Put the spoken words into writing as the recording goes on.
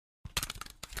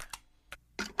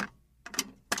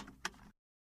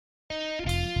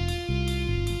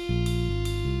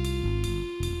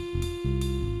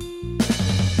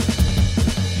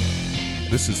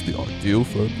This is the ideal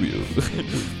third wheel.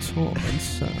 Tom and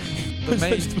Sam. The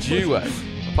main duo,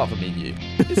 apart from me and you.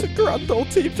 It's a grand old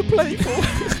team to play for.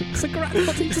 It's a grand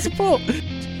old team to support.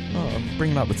 Oh,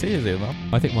 bringing out the tears here, man.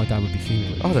 I think my dad would be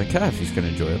fuming with it. I don't care if he's going to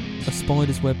enjoy it. A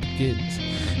spider's web begins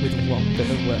with one bit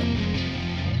of web.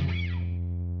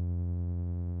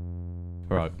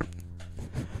 Right.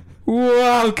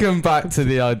 Welcome back to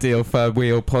the Ideal Third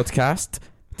Wheel podcast.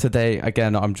 Today,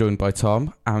 again, I'm joined by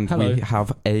Tom, and Hello. we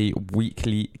have a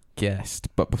weekly guest.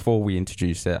 But before we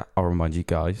introduce it, I'll remind you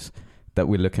guys that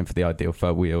we're looking for the ideal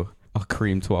third wheel. Our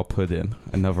cream to our pudding.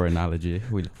 Another analogy.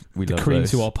 We The love cream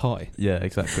those. to our pie. Yeah,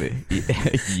 exactly.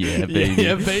 Yeah, baby.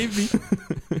 Yeah, baby.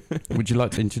 Would you like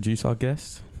to introduce our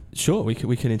guest? Sure, we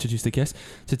can introduce the guest.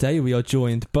 Today we are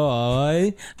joined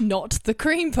by... Not the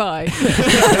cream pie.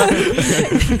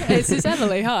 This is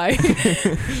Emily, hi.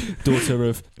 daughter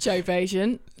of... Joe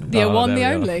Baigent, the Oh, one, the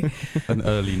there we only. An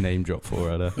early name drop for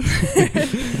her there.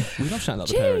 We love shouting out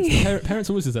the parents. Parents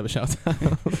always deserve a shout out.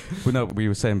 Well, no, we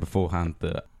were saying beforehand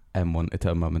that Em wanted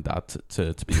her mum and dad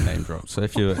to be name dropped. So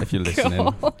if you're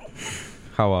listening, God.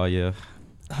 how are you?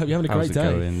 I hope you're having a How's great it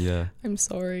day. going? Yeah. I'm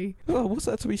sorry. Well, what's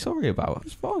there to be sorry about?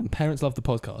 It's fine. Parents love the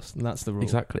podcast, and that's the rule.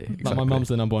 Exactly. Like my mum's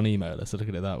the number one emailer, so look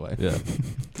at it that way. Yeah.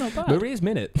 Not bad. Maria's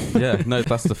Minute. Yeah. No,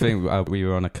 that's the thing. We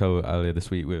were on a call earlier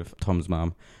this week with Tom's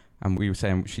mum, and we were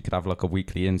saying she could have like a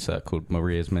weekly insert called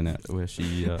Maria's Minute, where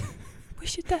she. We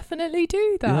should definitely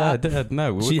do that. Yeah.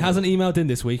 No. She hasn't emailed in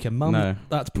this week, and mum, No.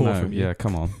 that's poor from you. Yeah.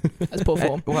 Come on. That's poor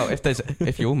form. Well,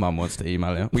 if your mum wants to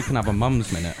email it, we can have a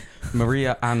mum's minute.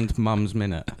 Maria and mum's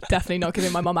minute. Definitely not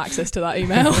giving my mum access to that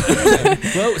email.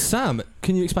 Well, Sam,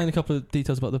 can you explain a couple of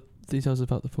details about the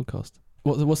podcast?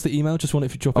 What's the email? Just want it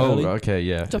if you drop it early. Okay,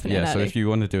 yeah. Dropping it in So early. if you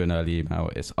want to do an early email,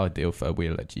 it's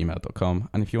idealthirdwheel@gmail.com.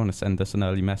 And if you want to send us an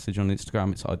early message on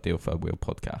Instagram, it's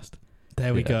idealthirdwheelpodcast.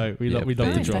 There we Yeah. go. We Yeah, love the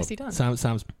nice, job. nicely done.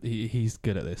 Sam's he's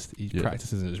good at this. He Yeah.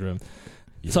 practices in his room.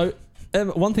 Yeah. So,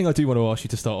 one thing I do want to ask you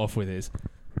to start off with is,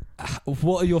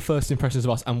 what are your first impressions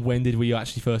of us, and when did we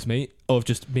actually first meet? Of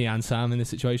just me and Sam in this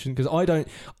situation? Because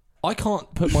I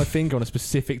can't put my finger on a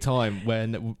specific time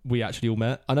when we actually all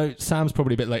met. I know Sam's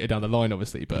probably a bit later down the line,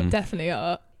 obviously, but Definitely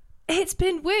are. It's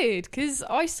been weird because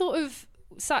I sort of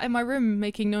sat in my room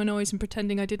making no noise and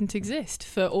pretending I didn't exist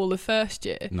for all of first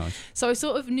year. Nice. So I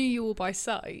sort of knew you all by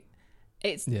sight.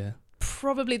 It's yeah.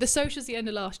 probably the socials the end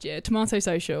of last year, Tomato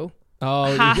Social.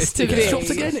 Oh, Has to it gets be. dropped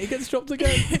again. It gets dropped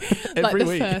again. Like Every the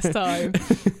week. first time.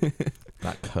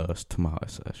 That cursed tomato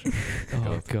session.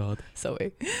 Oh God.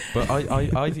 Sorry. But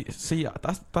I see.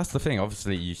 That's the thing.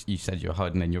 Obviously, you said you were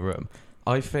hiding in your room.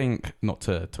 I think, not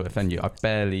to offend you, I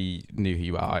barely knew who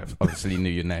you were. I obviously knew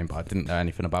your name, but I didn't know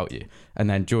anything about you. And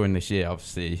then during this year,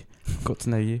 obviously, got to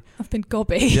know you. I've been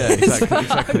gobby. Yeah,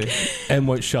 exactly. Em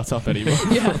won't shut up anymore.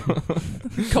 Yeah.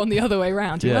 Gone the other way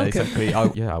round. You're Yeah, welcome.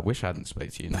 exactly. I wish I hadn't spoke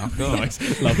to you now.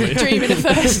 Nice. Lovely. Dreaming of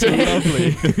first year.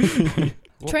 Lovely.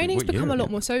 Training's What year become a lot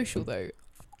again? more social though.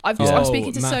 I'm Oh,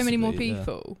 speaking to so many more massively, yeah.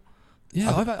 people.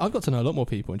 Yeah, I've got to know a lot more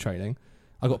people in training.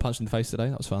 I got punched in the face today.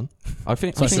 That was fun. I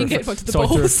think. So I you think can get onto the So I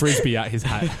threw a balls. frisbee at his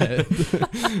head.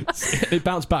 It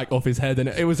bounced back off his head, and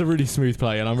it was a really smooth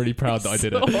play. And I'm really proud that I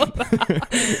did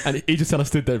it. And he just kind of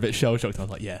stood there a bit shell shocked. I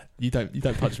was like, "Yeah, you don't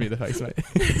punch me in the face, mate."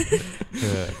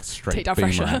 straight Take that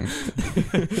pressure.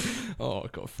 boomerang. Oh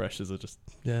God, freshers are just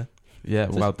yeah. Yeah,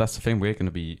 well, that's the thing. We're going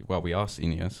to be. Well, we are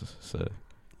seniors, so.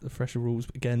 The fresher rules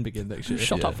begin next year.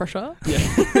 Shut up, fresher. Yeah.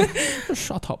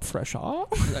 Shut up, fresher. I'll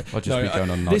just be going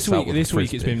on This nights out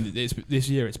week, with a this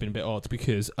year it's been a bit odd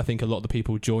because I think a lot of the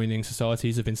people joining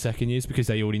societies have been second years because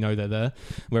they already know they're there.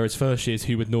 Whereas first years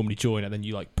who would normally join and then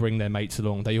you like bring their mates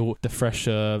along. The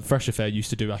fresher fair used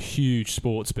to do a huge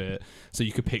sports bit, so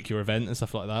you could pick your event and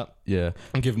stuff like that. Yeah,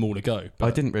 and give them all a go.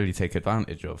 I didn't really take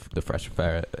advantage of the fresh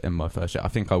fair in my first year. I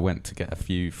think I went to get a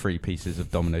few free pieces of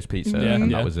Domino's pizza,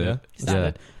 and that was it. Yeah.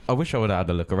 Standard. I wish I would have had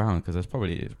a look around because there's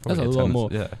probably a lot ton more.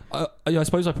 Yeah. I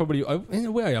suppose in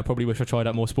a way I probably wish I tried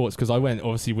out more sports because I went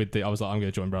obviously I was like I'm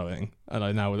going to join rowing, and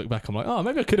I now look back I'm like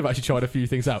maybe I could have actually tried a few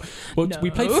things out. Well, No.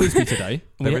 we played frisbee today.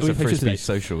 There is we a played frisbee today.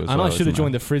 social as And well. I should have isn't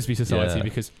joined the Frisbee Society Yeah.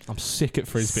 because I'm sick at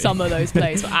Frisbee. Some of those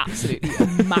plays were absolutely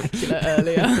immaculate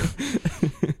earlier.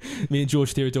 Me and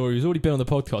George Theodori, who's already been on the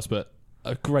podcast, but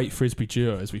a great Frisbee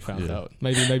duo, as we found Yeah. out.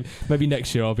 Maybe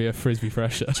next year I'll be a Frisbee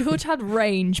fresher. George had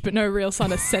range, but no real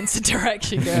sign of sense of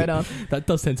direction going on. That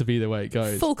does tend to be the way it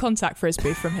goes. Full contact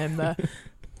frisbee from him there.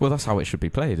 Well, that's how it should be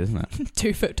played, isn't it?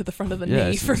 2 foot to the front of the Yeah,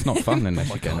 knee. it's not fun unless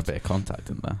you're getting a bit of contact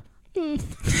in there.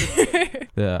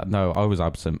 Yeah, no, I was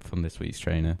absent from this week's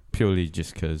training purely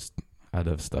just because I had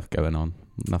other stuff going on.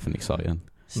 Nothing exciting.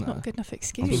 It's not a good enough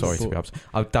excuse. I'm sorry to be upset.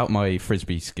 I doubt my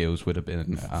frisbee skills would have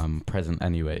been present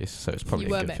anyways, so it's probably a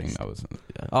good thing that wasn't.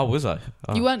 Yeah. Oh, was I?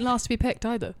 Oh. You weren't last to be picked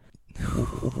either.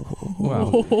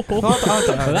 Wow.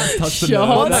 That's touched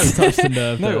the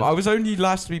nerve. No, I was only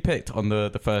last to be picked on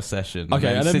the first session.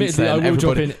 Okay, and since admittedly, then, I will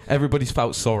jump in. Everybody's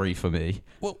felt sorry for me.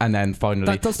 Well, and then finally...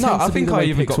 That does no, tend I to be think the I way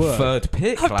even picks got work. third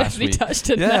pick I've last definitely week. touched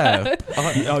a nerve.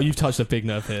 Oh, you've touched a big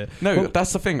nerve here. No,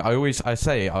 that's the thing. I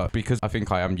say because I think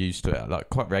I am used to it. Like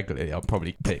quite regularly, I'm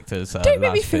probably picked as. Don't make me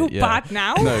last feel pick, yeah. bad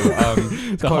now. No,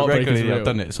 quite regularly real. I've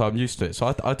done it, so I'm used to it.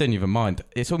 So I don't even mind.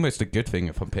 It's almost a good thing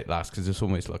if I'm picked last because it's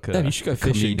almost like a. Yeah, you should go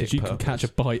fishing because you can purpose. catch a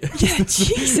bite. Yeah,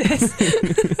 Jesus.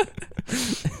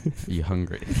 Are you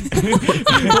hungry?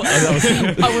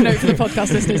 I will note for the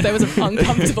podcast listeners there was an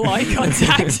uncomfortable eye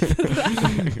contact for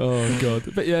that. Oh god,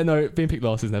 but yeah, no, being picked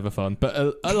last is never fun.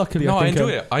 But luckily, No, I I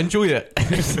think enjoy it.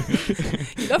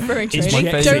 You love rowing It's my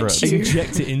training, favourite. don't you?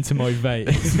 inject it into my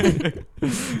veins.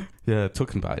 Yeah,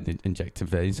 talking about injecting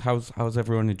veins. How's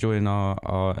everyone enjoying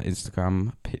our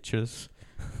Instagram pictures?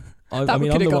 I That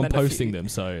mean, could I'm have the gone one in a posting few. them,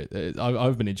 so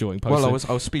I've been enjoying posting. Well,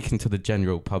 I was speaking to the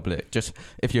general public. Just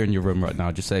if you're in your room right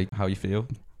now, just say how you feel.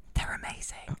 They're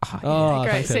amazing. Oh,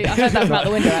 Great. thanks, See, Ed. I heard that from out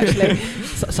the window actually.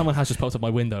 Someone has just popped up my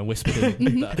window and whispered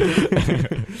in that.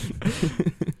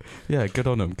 Yeah, good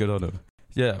on them. Good on them.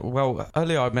 Yeah. Well,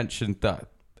 earlier I mentioned that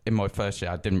in my first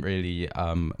year I didn't really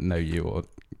know you or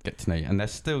get to know you, and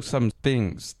there's still some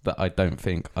things that I don't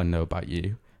think I know about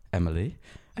you, Emily.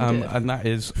 And that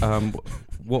is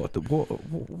what That's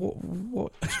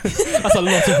a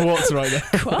lot of what's right there.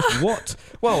 what?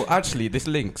 Well, actually, this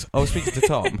links. I was speaking to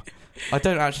Tom. I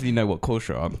don't actually know what course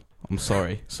you're on. I'm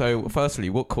sorry. So, firstly,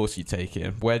 what course are you taking?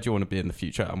 Where do you want to be in the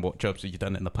future? And what jobs have you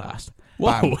done in the past?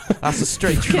 Whoa. Bam. That's a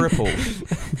straight triple.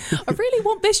 I really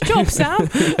want this job, Sam.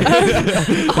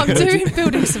 I'm doing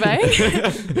building surveying.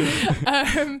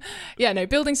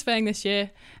 Building surveying this year.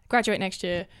 Graduate next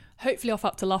year. Hopefully off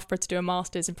up to Loughborough to do a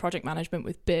master's in project management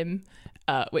with BIM,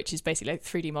 which is basically like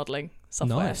 3D modelling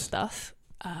software stuff,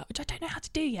 which I don't know how to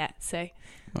do yet. So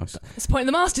Nice. that's the point of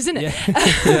the master's, isn't it?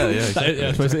 Yeah, exactly.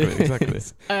 I suppose it is. Exactly.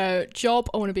 Job,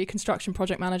 I want to be a construction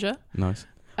project manager. Nice.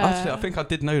 Actually, I think I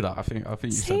did know that. I think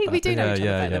you said See, that. we do know each other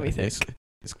better than we It's, think.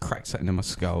 it's cracked setting in my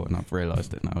skull, and I've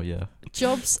realised it now. Yeah.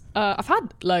 Jobs, I've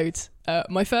had loads.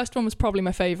 My first one was probably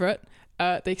my favourite.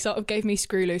 They sort of gave me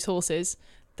screw loose horses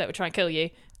that would try and kill you,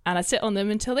 and I'd sit on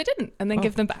them until they didn't, and then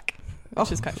give them back,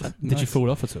 which is quite fun. Did you fall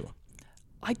off at all?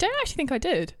 I don't actually think I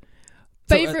did.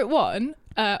 So, Favourite one,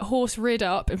 horse reared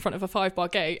up in front of a 5-bar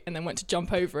gate and then went to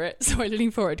jump over it. So I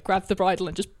leaned forward, grabbed the bridle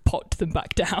and just popped them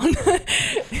back down.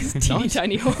 It's a teeny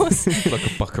tiny horse. Like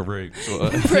a buckaroo,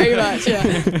 sort of. Pretty much,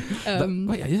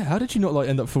 yeah. How did you not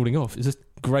end up falling off? It's just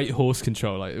great horse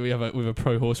control. Like we have a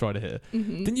pro horse rider here.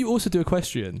 Mm-hmm. Didn't you also do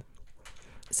equestrian?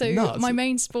 So Nuts. my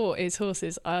main sport is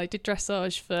horses. I did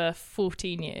dressage for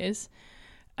 14 years.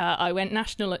 I went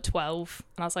national at 12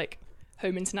 and I was like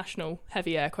home international,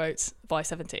 heavy air quotes, by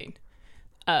 17.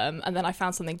 And then I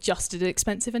found something just as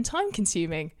expensive and time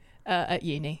consuming at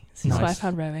uni. So that's why I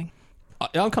found rowing.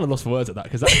 I'm kind of lost for words at that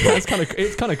because that's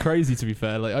kind of crazy, to be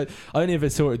fair. Like I only ever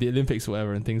saw it at the Olympics or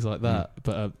whatever and things like that,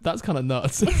 but that's kind of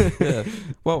nuts. Yeah.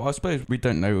 Well, I suppose we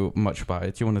don't know much about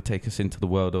it. Do you want to take us into the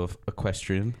world of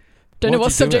equestrian? Don't know Why'd what you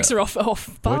do subjects it? are off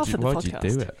bar for the Why'd podcast. you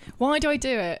do it? Why do I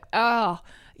do it?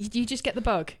 You just get the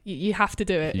bug. You have to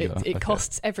do it. It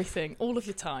costs everything, all of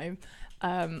your time.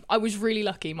 I was really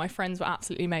lucky. My friends were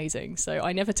absolutely amazing. So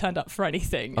I never turned up for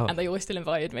anything. And they always still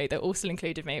invited me. They all still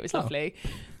included me. It was lovely.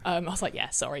 I was like, yeah,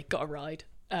 sorry, got a ride.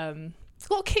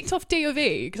 Got kicked off D of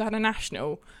E because I had a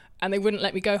national and they wouldn't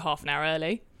let me go half an hour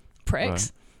early.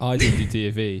 Pricks. Right. I did do D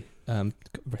of E.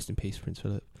 Rest in peace, Prince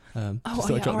Philip. R.I.P.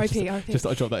 Just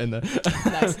thought I'd drop that in there.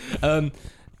 Nice.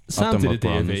 Sam did a D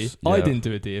of E. bronze, I yeah. didn't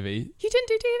do a D of E. You didn't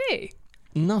do D of E?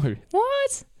 No.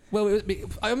 What? Well,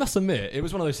 I must admit, it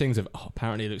was one of those things of,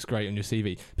 apparently it looks great on your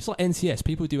CV. It's like NCS.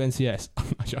 People who do NCS.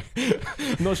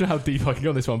 I'm not sure how deep I can go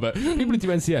on this one, but people who do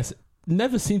NCS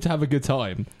never seem to have a good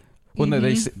time. Well, no,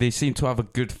 they seem to have a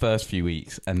good first few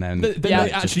weeks, and then They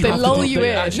actually they have lull to do, you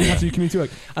they in. actually have to do community work.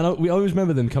 And we always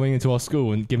remember them coming into our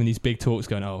school and giving these big talks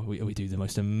going, we do the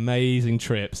most amazing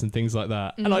trips and things like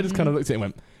that. And I just kind of looked at it and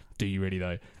went, do you really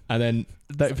though? And then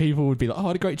people would be like, I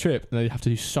had a great trip. And they'd have to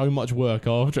do so much work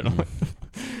after. And I'm like,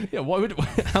 Yeah,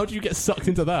 how do you get sucked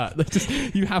into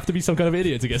that? You have to be some kind of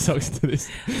idiot to get sucked into this.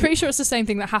 Pretty sure it's the same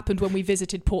thing that happened when we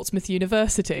visited Portsmouth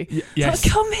University. Yes.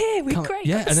 Like, come here, we're great.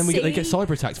 Yeah, and then they get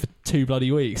cyber attacked for 2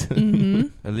 bloody weeks.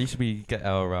 At least we get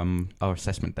our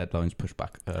assessment deadlines pushed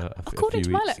back. According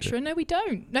to my lecturer, no, we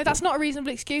don't. No, that's not a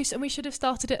reasonable excuse, and we should have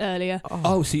started it earlier.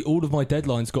 Oh, see, all of my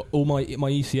deadlines got all my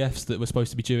ECFs that were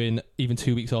supposed to be due in even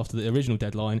 2 weeks after the original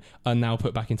deadline are now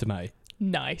put back into May.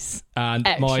 Nice. And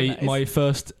my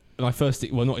first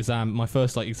exam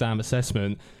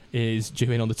assessment is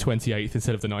due in on the 28th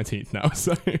instead of the 19th now.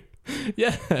 So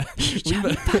yeah, I'm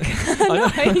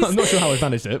not sure how I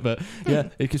managed it, but yeah,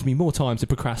 it gives me more time to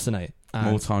procrastinate,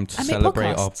 more time to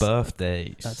celebrate our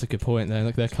birthdays. That's a good point.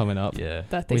 They're coming up. Yeah,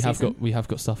 we have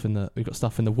got stuff in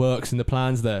the works, in the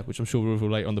plans there, which I'm sure we'll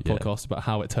relate on the podcast about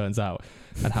how it turns out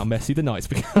and how messy the nights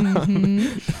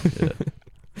become.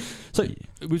 So we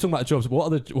were talking about jobs. What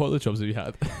other jobs have you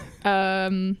had?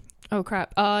 Oh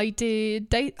crap! I did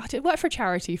work for a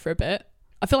charity for a bit.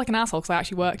 I feel like an asshole because I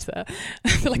actually worked there. I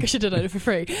feel like I should have done it for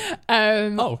free.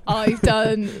 I've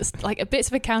done like a bits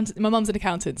of accountant. My mum's an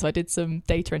accountant, so I did some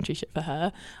data entry shit for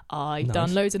her. I've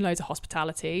done loads and loads of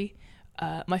hospitality.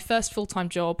 My first full-time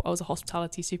job, I was a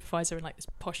hospitality supervisor in like this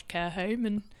posh care home,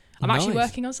 and I'm actually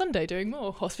working on Sunday doing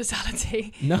more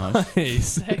hospitality.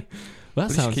 Nice. So, well,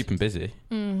 that sounds keep them busy.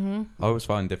 Mm-hmm. I always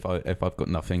find if I've got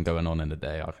nothing going on in the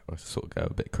day, I sort of go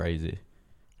a bit crazy.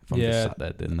 If I'm just sat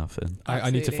there doing nothing. I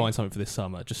need to find something for this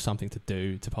summer, just something to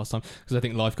do to pass time, because I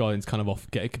think lifeguarding's kind of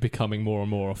becoming more and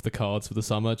more off the cards for the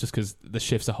summer, just because the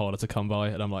shifts are harder to come by,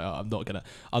 and I'm like, I'm not gonna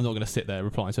sit there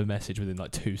replying to a message within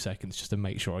like 2 seconds just to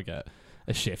make sure I get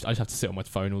a shift. I just have to sit on my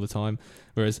phone all the time.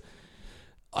 Whereas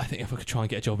I think if I could try and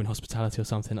get a job in hospitality or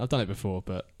something, I've done it before,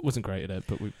 but wasn't great at it.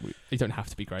 But you don't have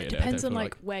to be great at it. Depends on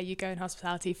like where you go in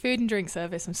hospitality. Food and drink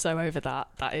service, I'm so over that.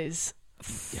 That is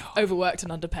overworked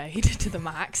and underpaid to the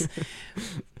max.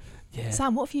 Yeah.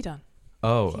 Sam, what have you done?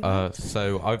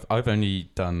 So I've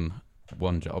only done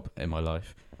one job in my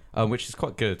life, which is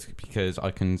quite good because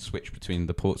I can switch between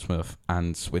the Portsmouth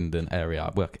and Swindon area.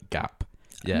 I work at Gap.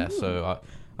 Yeah, Ooh. so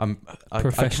I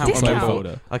professional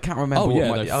can't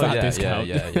remember. Discount.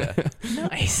 Yeah.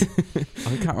 Nice.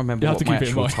 I can't remember what my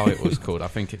actual title was called. I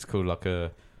think it's called like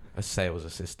a sales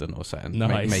assistant or something.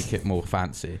 Nice. Make it more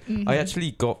fancy. Mm-hmm. I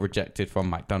actually got rejected from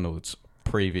McDonald's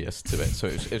previous to it, so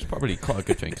it's probably quite a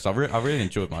good thing because I really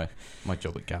enjoyed my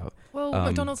job at Gap. Well,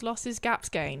 McDonald's loss is Gap's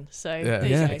gain. So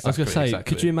yeah. I was going to say,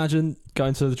 exactly. Could you imagine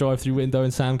going to the drive-through window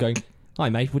and Sam going, "Hi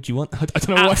mate, what do you want?" I don't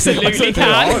know Absolutely why I said can.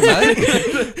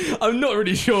 I'm not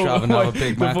really sure why a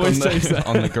Big Mac voice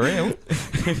on the grill.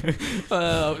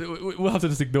 We'll have to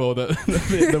just ignore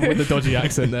the dodgy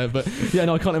accent there. But yeah,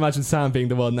 no, I can't imagine Sam being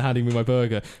the one handing me my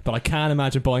burger. But I can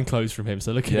imagine buying clothes from him.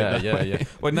 So looking at that way.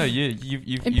 Well, no,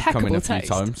 you've come in a few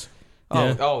times.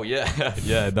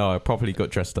 Yeah. No, I probably got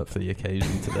dressed up for the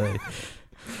occasion today.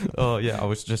 Oh yeah, I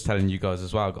was just telling you guys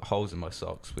as well. I've got holes in my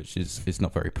socks, which is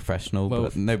not very professional.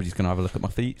 But nobody's going to have a look at my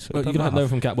feet. So you're going to have no one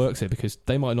from Gap works here because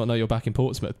they might not know you're back in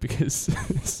Portsmouth because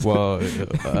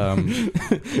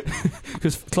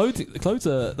because clothes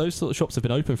are, those sort of shops have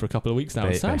been open for a couple of weeks now.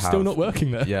 And Sam's still not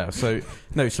working there. Yeah. So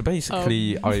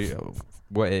basically,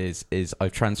 what it is I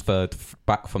transferred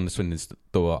back from the Swindon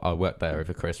store. I worked there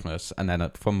over Christmas, and then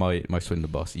from my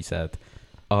Swindon boss, he said,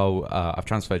 I've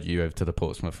transferred you over to the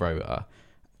Portsmouth rota.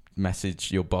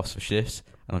 Message your boss for shifts,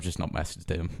 and I've just not messaged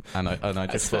him. And I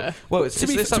just thought, well, it's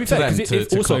up to them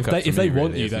if they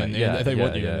want you, then if they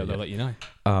want you, they'll let you know.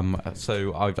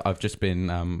 So I've just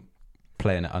been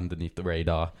playing it underneath the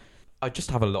radar. I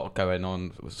just have a lot going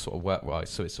on, sort of work-wise,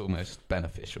 so it's almost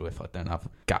beneficial if I don't have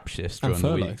Gap shifts during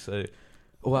the week. So.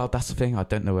 Well, that's the thing. I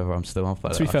don't know whether I'm still on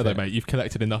furlough. To be fair, though, mate, you've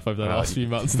collected enough over the last few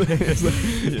months. Have you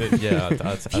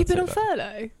been on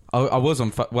furlough? I was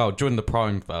on. During the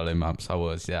prime furlough months, I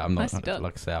was. Yeah, I'm not. Nicely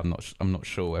Like I say, I'm not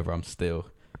sure whether I'm still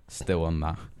on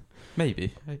that.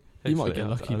 Maybe. You might get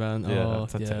lucky, man.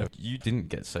 You didn't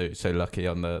get so lucky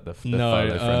on the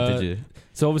furlough front, did you?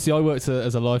 So obviously, I worked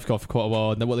as a lifeguard for quite a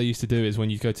while. And what they used to do is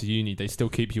when you go to uni, they still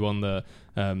keep you on the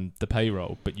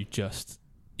payroll, but you just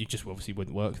obviously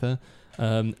wouldn't work there.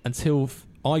 Until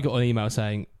I got an email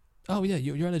saying, "Oh yeah,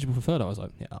 you're eligible for furlough." I was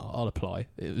like, "Yeah, I'll apply.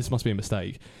 This must be a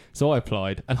mistake." So I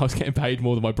applied, and I was getting paid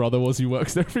more than my brother was, who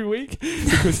works there every week,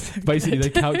 because basically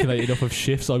they calculated off of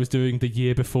shifts I was doing the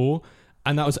year before,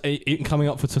 And that was coming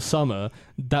up to summer.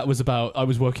 That was about, I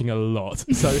was working a lot,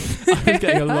 so I was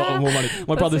getting a lot more money.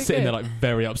 My brother's sitting there like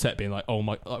very upset, being like, "Oh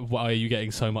my, why are you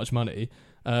getting so much money?"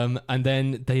 And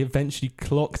then they eventually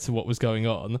clocked what was going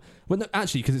on. Well, no,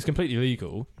 actually, because it's completely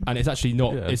illegal and it's actually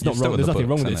not. Yeah, it's not wrong. There's nothing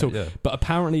wrong with it at all. Yeah. But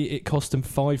apparently, it cost them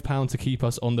 £5 to keep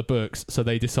us on the books. So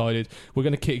they decided we're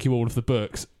going to kick you all of the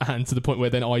books, and to the point where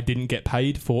then I didn't get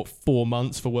paid for 4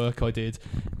 months for work I did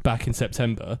back in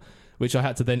September, which I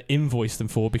had to then invoice them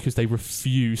for because they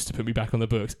refused to put me back on the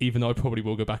books, even though I probably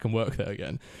will go back and work there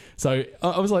again. So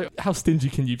I was like, how stingy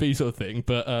can you be, sort of thing.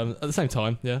 But at the same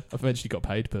time, yeah, I eventually got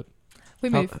paid. But we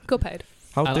got paid.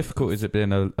 How difficult is it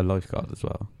being a lifeguard as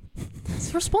well?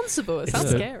 It's responsible. It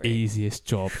sounds scary. It's the easiest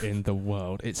job in the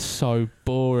world. It's so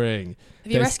boring.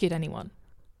 Have you rescued anyone?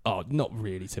 Oh, not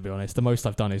really, to be honest. The most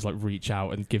I've done is like reach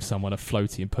out and give someone a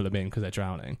floaty and pull them in because they're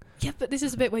drowning. Yeah, but this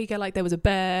is a bit where you go like, there was a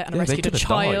bear and I rescued a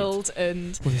child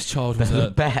and... Well, this child was a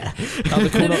bear.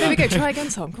 There we go. Try again,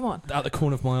 Tom. Come on. Out the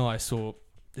corner of my eye, I saw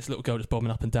this little girl just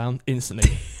bobbing up and down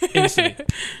instantly.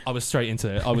 I was straight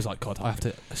into it. I was like, God, I have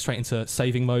to straight into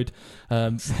saving mode.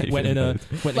 Went and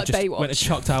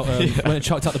chucked out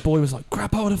the boy, was like,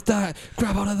 grab hold of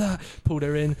that, pulled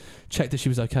her in, checked that she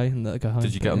was okay, and let her go home.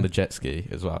 Did you get on the jet ski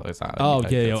as well? Is that I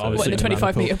was in a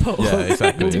 25-metre pool. Yeah,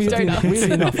 exactly.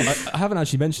 Weirdly enough, I haven't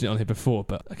actually mentioned it on here before,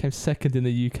 but I came second in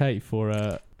the UK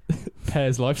for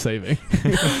pairs lifesaving.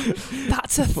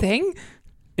 That's a thing.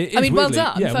 Well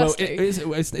done. Yeah, firstly.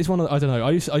 It's one of I don't know.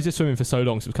 I just swimming for so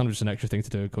long, so it was kind of just an extra thing to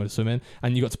do, going to swim in,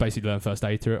 and you got to basically learn first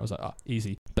aid through it. I was like,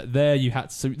 easy. But there you had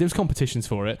to. So there was competitions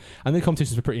for it, and the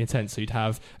competitions were pretty intense. So you'd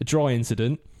have a dry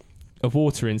incident, a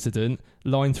water incident,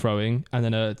 line throwing, and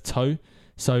then a tow.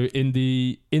 So in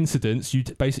the incidents,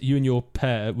 you and your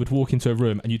pair would walk into a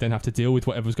room, and you'd then have to deal with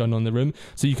whatever was going on in the room.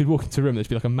 So you could walk into a room, there'd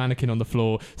be like a mannequin on the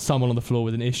floor, someone on the floor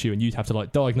with an issue, and you'd have to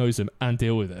like diagnose them and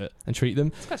deal with it and treat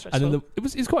them. It's quite stressful. And then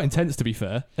it's quite intense, to be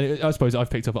fair. And I suppose I've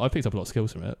picked up a lot of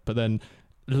skills from it. But then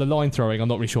the line throwing, I'm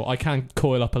not really sure. I can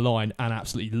coil up a line and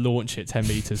absolutely launch it 10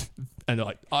 meters, and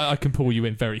like I can pull you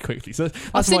in very quickly. So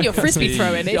I've seen your frisbee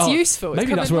throwing. It's useful.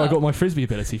 Maybe that's where I got my frisbee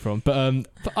ability from. But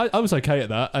I was okay at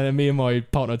that. And then me and my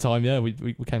partner at the time,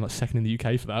 we came like second in the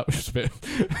UK for that, which was a bit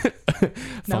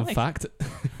fun fact.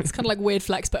 It's kind of like weird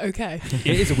flex, but okay.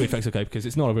 It is a weird flex, okay, because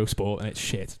it's not a real sport and it's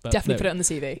shit. But definitely put it on the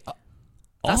CV.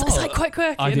 It's like quite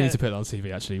quirky. I need to put it on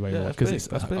CV actually way more, because it's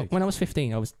big. When I was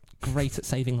 15, I was great at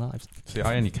saving lives. See,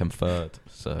 I only came third,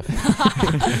 so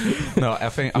no. I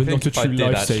think if I did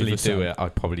actually do it,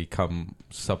 I'd probably come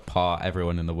subpar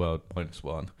everyone in the world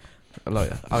 -1.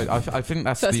 Like I think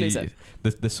that's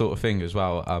the sort of thing as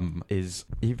well. Is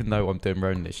even though I'm doing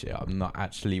rowing this year, I'm not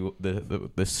actually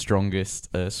the strongest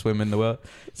swimmer in the world.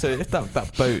 So if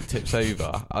that boat tips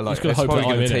over, it's probably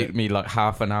going to take me like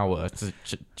half an hour to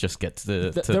just get to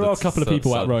the. There are a couple of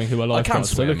people out rowing who are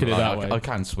lifeguards, so look at it that way. I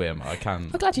can swim. I can.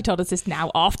 I'm glad you told us this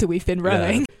now after we've been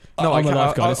rowing. Yeah. No, I'm a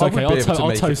lifeguard. It's okay.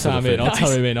 I'll tow Sam in. I'll tow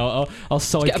him in. I'll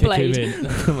sidekick him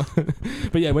in.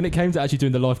 But yeah, when it came to actually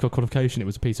doing the lifeguard qualification, it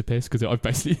was a piece of piss because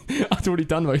I'd already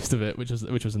done most of it, which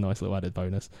was a nice little added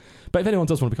bonus. But if anyone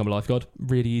does want to become a lifeguard,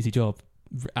 really easy job,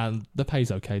 and the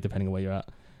pay's okay depending on where you're at.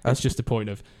 It's just a point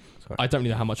of. I don't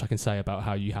really know how much I can say about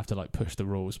how you have to like push the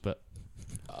rules, but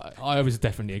I was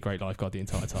definitely a great lifeguard the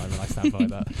entire time, and I stand by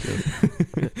that.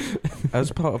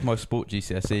 As part of my sport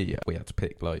GCSE, we had to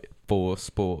pick like 4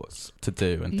 sports to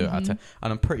do and do it. And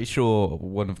I'm pretty sure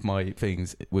one of my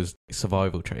things was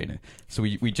survival training. So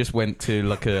we just went to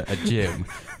like a gym,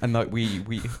 and like we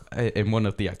in one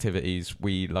of the activities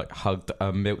we like hugged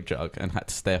a milk jug and had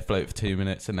to stay afloat for 2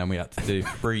 minutes, and then we had to do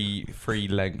three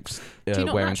lengths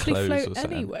wearing clothes or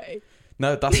something. Anyway?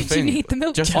 No, that's the thing. You need the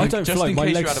milk jug. I don't float. In My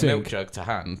case legs you had sink. a milk jug to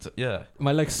hand. Yeah.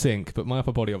 My legs sink, but my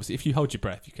upper body, obviously, if you hold your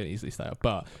breath, you can easily stay up.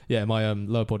 But yeah, my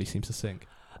lower body seems to sink.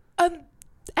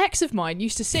 Ex of mine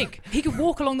used to sink. He could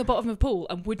walk along the bottom of a pool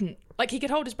and wouldn't. Like, he could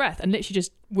hold his breath and literally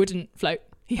just wouldn't float.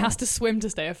 He has to swim to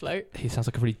stay afloat. He sounds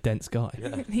like a really dense guy.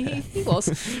 Yeah. He was.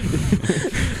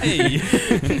 Hey.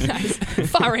 Nice.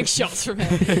 Firing shots from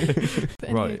him.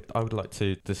 Right, I would like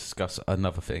to discuss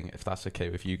another thing, if that's okay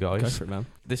with you guys. Go for it, man.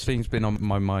 This thing's been on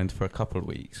my mind for a couple of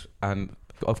weeks, and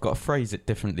I've got to phrase it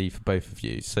differently for both of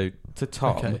you. So to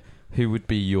Tom, who would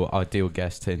be your ideal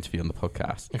guest to interview on the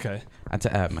podcast? Okay. And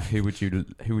to Em, who would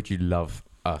you love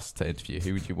us to interview?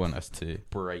 Who would you want us to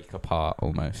break apart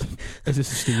almost? Is this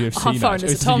just a UFC I'll phone match?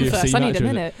 this to Tom first. I need a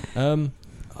minute.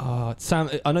 Sam,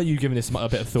 I know you've given this a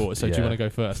bit of thought, so do you want to go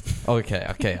first?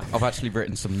 Okay. I've actually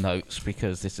written some notes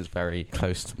because this is very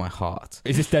close to my heart.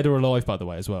 Is this dead or alive, by the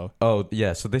way, as well? Oh,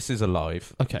 yeah, so this is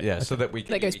alive. Okay. Yeah, so that we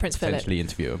can potentially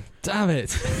interview him. Damn it.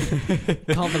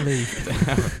 Can't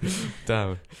believe.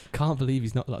 Damn. Can't believe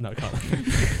he's not... No,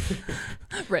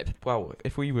 can't. Rip. Well,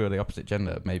 if we were the opposite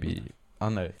gender, maybe... Oh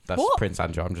no, that's What? Prince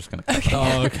Andrew. I'm just going to... Okay.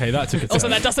 Oh, okay, that took a turn. Also,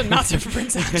 that doesn't matter for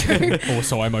Prince Andrew.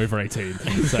 Also, I'm over 18.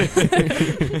 So.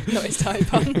 Not his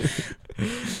type on.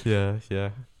 Yeah.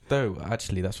 Though,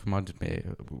 actually, that's reminded me,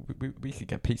 we could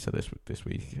get pizza this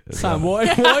week. Sam, why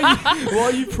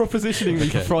are you propositioning me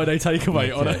for Friday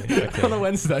takeaway on a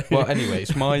Wednesday? Well, anyways,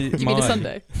 Do you mean a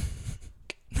Sunday?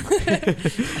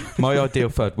 My ideal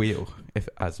third wheel, if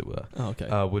as it were,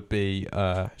 would be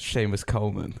Seamus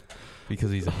Coleman.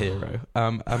 Because he's a hero,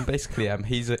 and basically,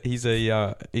 he's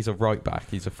a right back.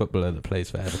 He's a footballer that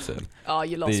plays for Everton. Oh,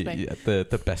 you lost me.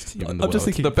 The best team in the world. I'm just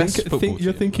thinking, the best football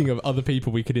you're team thinking of other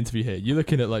people we could interview here. You're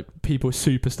looking at like people,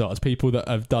 superstars, people that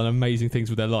have done amazing things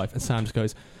with their life, and Sam just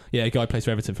goes, "Yeah, a guy plays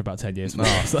for Everton for about 10 years."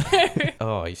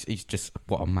 He's just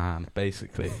what a man.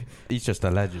 Basically, he's just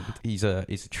a legend. He's a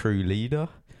true leader.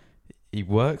 He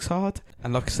works hard,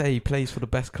 and like I say, he plays for the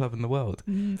best club in the world.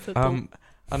 Football.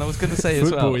 And I was going to say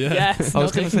as well. Yeah. Yes, I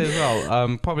was going to say as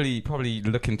well. Probably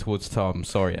looking towards Tom.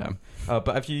 Sorry, but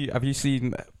have you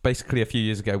seen basically a few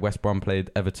years ago West Brom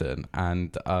played Everton,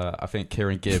 and I think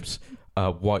Kieran Gibbs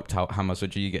wiped out James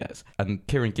Rodriguez, and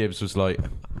Kieran Gibbs was like,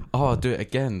 "Oh, I'll do it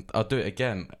again,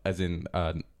 as in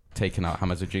taking out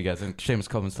James Rodriguez, and Seamus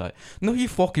Coleman's like, "No, you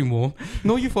fucking won't.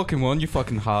 No, you fucking won't. You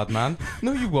fucking hard man.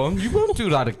 No, you won't. You won't do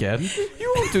that again.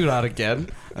 You won't do that again."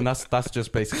 And that's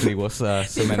just basically what's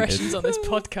cemented. Impressions on this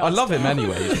podcast. I love him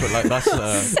anyways, but like that's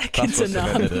second to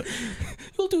none. It.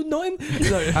 You'll do nothing.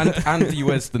 And he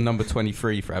wears the number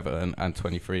 23 for Everton and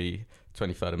 23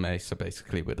 23rd of May, so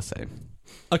basically we're the same.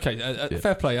 Okay,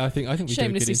 fair play. I think we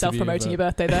shamelessly self-promoting your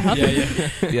birthday there, huh?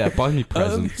 Yeah, buy me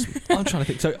presents. I'm trying to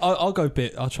think. So I'll try and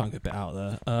get a bit out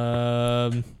there.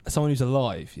 Someone who's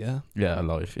alive, yeah? Yeah,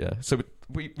 alive, yeah. So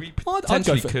we I'd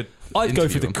go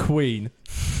for the Queen.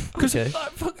 Because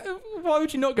why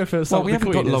would you not go for we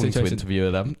haven't got long to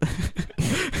interview them.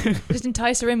 Just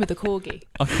entice her in with the corgi.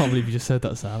 I can't believe you just said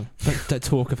that, Sam. Don't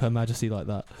talk of Her Majesty like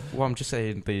that. Well, I'm just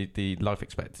saying the life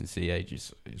expectancy age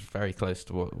is very close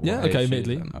to what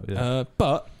admittedly.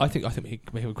 But I think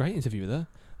we have a great interview with her.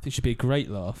 I think she'd be a great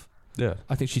laugh. Yeah.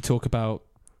 I think she'd talk about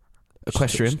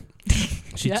equestrian.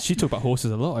 She'd talk about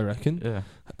horses a lot, I reckon. Yeah.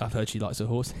 I've heard she likes her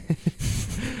horse.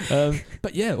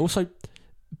 But yeah, also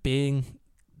being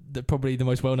probably the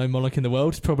most well-known monarch in the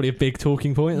world is probably a big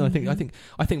talking point. And I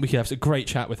think we could have a great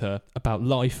chat with her about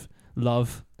life,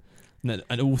 love,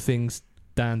 and all things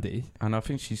dandy. And I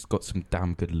think she's got some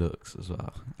damn good looks as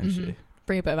well. She?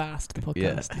 Bring a bit of ass to the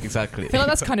podcast. Yeah, exactly. I feel like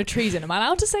that's kind of treason. Am I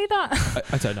allowed to say that?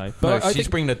 I don't know. But no, she's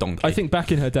bringing a donkey. I think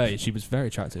back in her day, she was very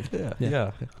attractive.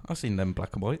 Yeah. I've seen them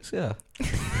black and whites, yeah.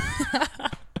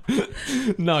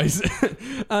 Nice.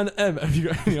 And have you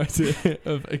got any idea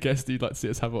of a guest you'd like to see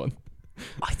us have on?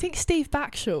 I think Steve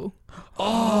Backshall.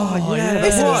 Oh, yeah.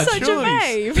 Isn't he such a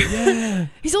babe? Yeah.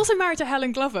 He's also married to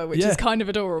Helen Glover, which is kind of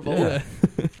adorable. Yeah.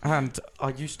 And I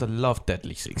used to love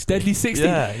Deadly 60. Deadly 60?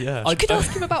 Yeah. I could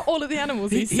ask him about all of the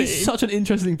animals he's seen. He's such an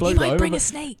interesting bloke. He might bring a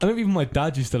snake. I remember even my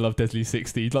dad used to love Deadly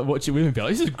 60. He'd like watch it with him and be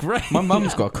like, "This is great." My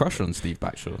mum's got a crush on Steve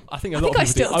Backshall. I think a lot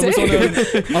of people do.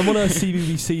 I'm on a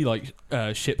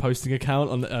CBBC shit posting account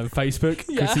on Facebook.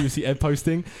 CBBC Ed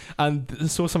posting, and I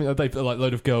saw something the other day. Like a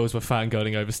load of girls were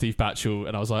fangirling over Steve Backshall,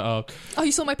 and I was like, "Oh,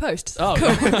 you saw my post? Oh, cool."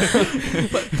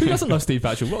 But who doesn't love Steve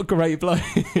Backshall? What a great bloke!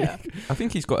 Yeah. I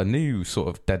think he's got a new sort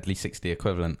of Deadly 60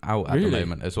 equivalent out at the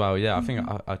moment as well. Yeah, I think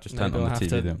I just turned on the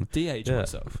TV. DH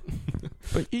myself.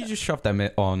 But you just shove them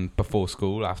on before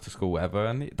school, after school, whatever,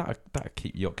 and that'd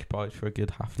keep you occupied for a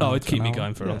good half an hour. Oh, it'd keep me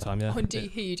going for a long time. Yeah. And do you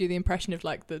hear you do the impression of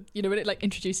like when it like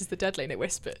introduces the Deadly and it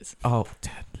whispers? Oh,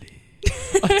 Deadly.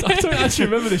 I don't actually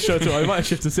remember this show at all. I might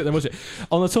have to sit there and watch it.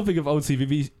 On the topic of old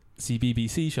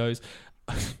CBBC shows,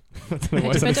 I don't know why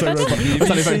I sounded so robot.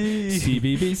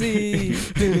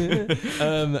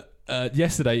 CBBC.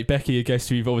 Yesterday, Becky, a guest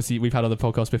we've had on the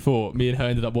podcast before, me and her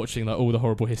ended up watching like all the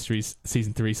Horrible Histories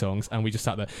season 3 songs, and we just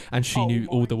sat there, and she knew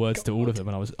all the words to all of them,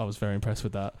 and I was very impressed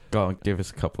with that. Go on, give us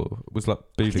a couple. It was like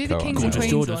Boudica. Gorgeous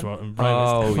Georges one.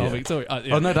 Sorry.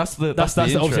 Oh no, that's the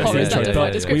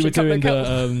intro. We were doing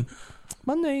the.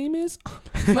 My name is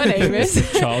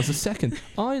Charles II.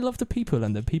 I love the people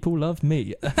and the people love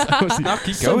me. Now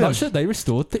keep so going. much that they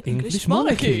restored the English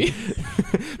monarchy.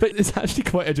 But it's actually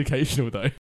quite educational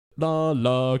though. La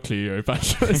la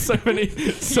Cleopatra. So many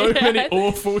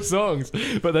awful songs,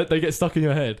 but they get stuck in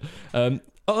your head.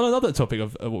 On another topic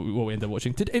of what we ended up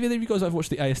watching, did any of you guys ever watch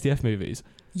the ASDF movies?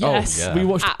 Yes. Oh, yeah. We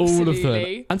watched all of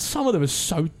Absolutely. them, and some of them are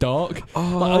so dark.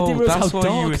 Oh, Like, I didn't realise that's how what you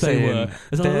dark were they saying. were.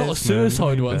 There's a lot of Desmond,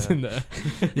 suicide ones in there.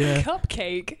 Yeah.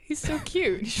 Cupcake. He's so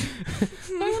cute.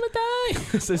 I want to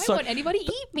die. So it's Why like, won't anybody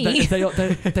eat me?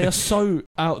 they are so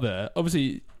out there.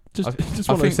 Obviously, just I one of think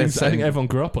those things they're I think saying- everyone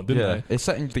grew up on, didn't they? It's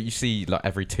something that you see like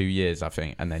every 2 years, I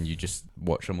think, and then you just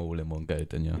watch them all in one go,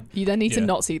 don't you? You then need to Yeah.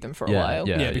 not see them for a Yeah, while.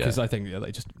 yeah. Because I think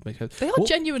they just make it. They are What-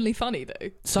 genuinely funny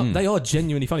though. They are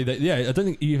genuinely funny. I don't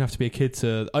think you even have to be a kid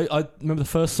to. I remember the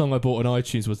first song I bought on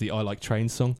iTunes was the I Like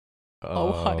Trains song.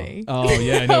 Oh, honey. Oh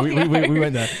yeah, no, Oh, we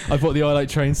went there. I bought the I Like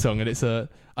Trains song, and it's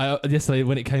yesterday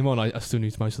when it came on, I still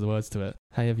knew most of the words to it.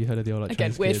 Hey, have you heard of the I Like Again,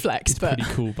 Trains? weird kid? flex, It's but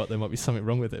pretty cool, but there might be something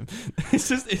wrong with him. It's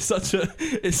such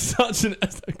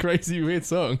a crazy weird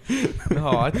song. No,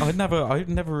 I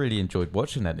never really enjoyed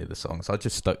watching any of the songs. I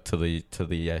just stuck to the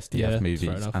SDF Yeah, fair movies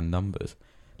enough. and numbers.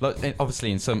 Like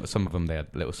obviously in some of them they had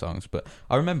little songs, but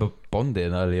I remember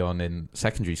bonding early on in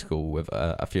secondary school with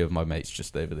a few of my mates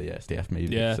just over the SDF movies.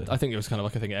 Yeah, so. I think it was kind of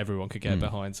like a thing everyone could get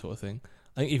behind, sort of thing.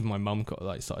 I think even my mum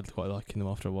started quite liking them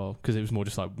after a while because it was more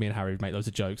just like me and Harry would make loads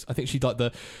of jokes. I think she'd like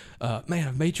the, man,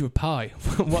 I've made you a pie.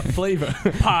 What flavour?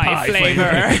 pie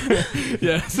flavor.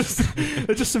 Yeah,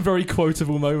 there's just some very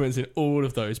quotable moments in all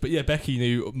of those. But yeah, Becky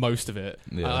knew most of it.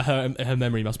 Yeah. Her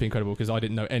memory must be incredible because I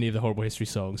didn't know any of the Horrible History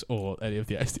songs or any of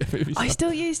the SDF movies. I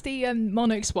still use the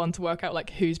Monarchs one to work out like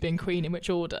who's been queen in which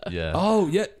order. Yeah. Oh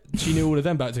yeah, she knew all of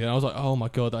them back again. I was like, oh my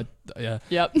god, yeah.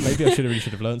 Yep. Maybe I really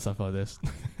should have learned stuff like this.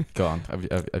 Go on.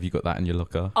 Have you got that in your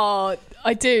locker? Oh,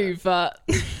 I do, but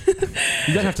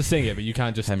You don't have to sing it, but you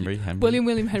can just Henry.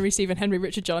 William, Henry, Stephen, Henry,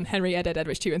 Richard, John, Henry, Ed,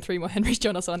 Rich, 2 and 3 more Henrys,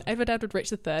 John, our son, Edward,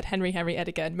 Rich III, Henry, Ed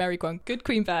again, Mary, Good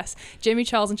Queen Bess, Jimmy,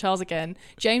 Charles and Charles again,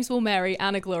 James, Will, Mary,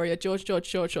 Anna, Gloria, George,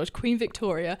 Queen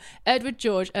Victoria, Edward,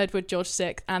 George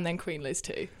VI, and then Queen Liz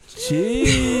too.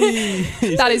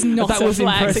 Jeez. That is not That a was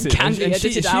flag impressive. that can be And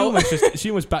edited she out. she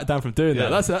almost backed down from doing Yeah.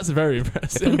 that. That's very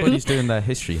impressive. If anybody's doing their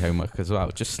history homework as well,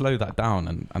 just slow that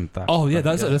down and that. Oh yeah,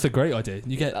 that's a great idea.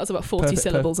 You get That was about 40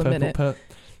 syllables a minute.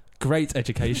 Great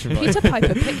education, right? Peter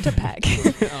Piper picked a peck.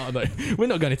 Oh no, we're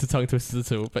not going into tongue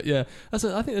twisters at all. But yeah, I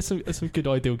think there's some good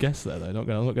ideal guests there though. I'm not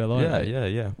gonna lie.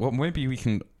 Yeah. Well, maybe we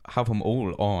can have them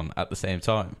all on at the same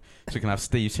time, so we can have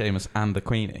Steve, Seamus, and the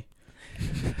Queenie.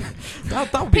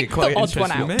 That would be Pick quite the odd one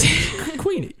interesting out. mix.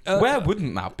 Queenie. Where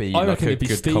wouldn't that be? I like reckon a it'd be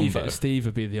good Steve. combo? Steve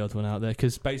would be the odd one out there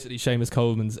because basically Seamus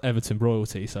Coleman's Everton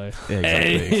royalty. So Yeah,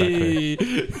 exactly. Hey.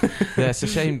 Yeah, it's a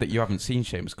shame that you haven't seen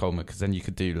Seamus Coleman because then you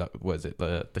could do like, what is it,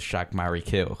 the shag, marry,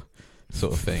 kill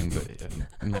sort of thing. But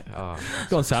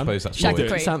Go on, Sam. I suppose that's Shag void.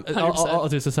 Queen. Sam, 100%. I'll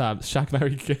do this to Sam. Shag,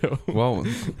 marry, kill. Well,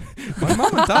 my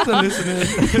mum and dad are listening.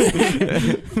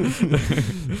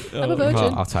 I'm a virgin.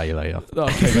 Well, I'll tell you later.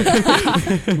 Okay,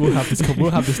 mate. we'll have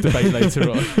this debate later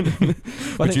on.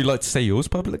 Would you like to say yours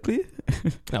publicly?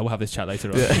 No, we'll have this chat later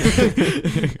on.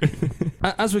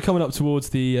 As we're coming up towards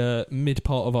the mid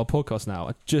part of our podcast now,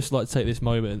 I'd just like to take this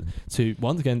moment to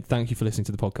once again thank you for listening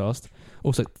to the podcast.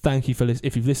 Also, thank you for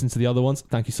if you've listened to the other ones.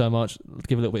 Thank you so much.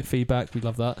 Give a little bit of feedback. We'd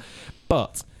love that.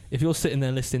 But if you're sitting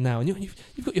there listening now and you've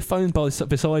got your phone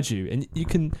beside you and you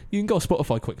can go on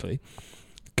Spotify quickly,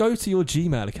 go to your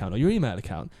Gmail account or your email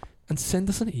account and send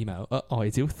us an email at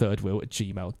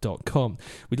idealthirdwheel@gmail.com.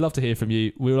 We'd love to hear from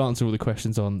you. We'll answer all the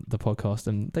questions on the podcast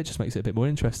and that just makes it a bit more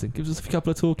interesting. Gives us a couple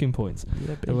of talking points,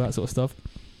 all that sort of stuff.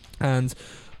 And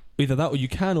either that or you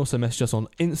can also message us on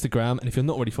Instagram. And if you're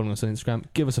not already following us on Instagram,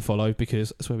 give us a follow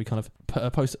because that's where we kind of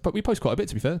post. But we post quite a bit,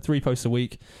 to be fair. 3 posts a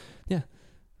week. Yeah.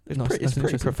 It's Nice, pretty, nice it's and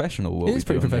pretty interesting. professional. It is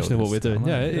pretty professional what we're doing.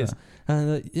 Yeah, it is.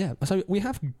 And And so we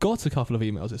have got a couple of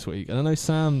emails this week. And I know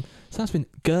Sam's been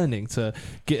gurning to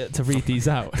read these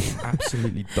out.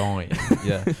 absolutely dying.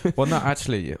 Yeah. Well, no,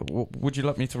 actually, would you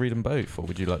like me to read them both, or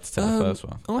would you like to tell the first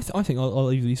one? I think I'll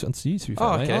leave these ones to you, to be fair.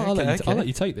 Oh, mate. okay, I'll okay. let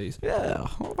you take these. Yeah.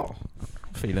 Oh,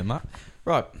 feeling that.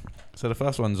 Right. So the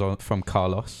first one's from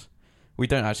Carlos. We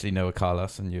don't actually know a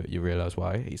Carlos, and you realise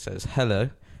why. He says, "Hello.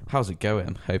 How's it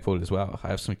going? Hope all is well. I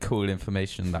have some cool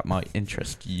information that might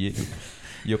interest you.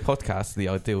 Your podcast, The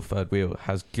Ideal Third Wheel,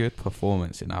 has good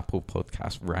performance in Apple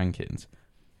Podcast rankings,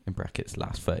 in brackets,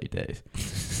 last 30 days.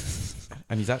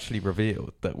 And he's actually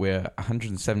revealed that we're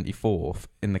 174th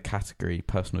in the category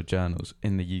personal journals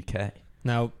in the UK.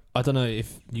 Now, I don't know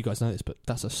if you guys know this, but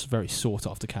that's a very sought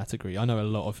after category. I know a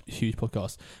lot of huge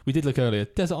podcasts. We did look earlier.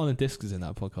 Desert Island Discs is in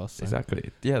that podcast. So.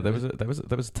 Exactly. Yeah, there was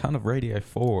a ton of Radio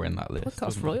 4 in that list.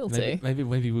 Podcast royalty. Maybe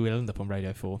we will end up on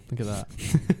Radio 4. Look at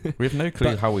that. We have no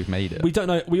clue how we've made it. We don't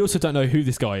know. We also don't know who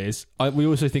this guy is. We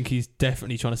also think he's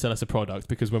definitely trying to sell us a product,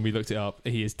 because when we looked it up,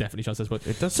 he is definitely trying to sell us a product.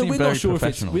 It does seem very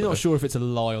professional. We're not sure if it's a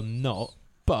lie or not.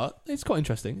 But it's quite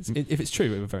interesting. If it's true,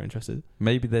 we're very interested.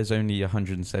 Maybe there's only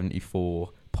 174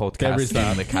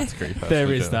 podcasts in the category.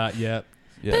 There is that, yeah.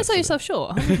 Don't sell yourself short.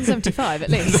 175 at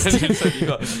least.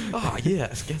 Oh,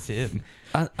 yes, get it in.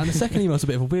 And the second email's a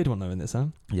bit of a weird one, though, isn't it,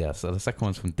 Sam? Yeah, so the second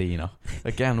one's from Dina.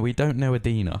 Again, we don't know a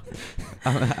Dina.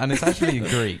 And it's actually in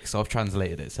Greek, so I've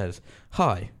translated it. It says,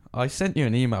 "Hi, I sent you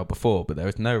an email before, but there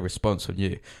was no response from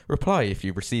you. Reply if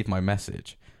you received my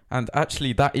message." And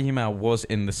actually, that email was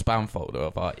in the spam folder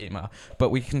of our email, but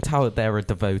we can tell that they're a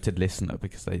devoted listener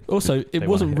because they. Also, it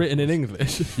wasn't written in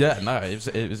English. Yeah, no, it was.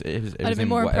 I'd have been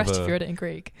more impressed if you read it in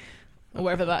Greek, or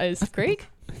whatever that is. Greek.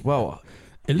 Well,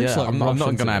 it looks like I'm not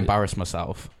going to embarrass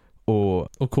myself or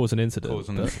cause an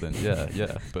incident.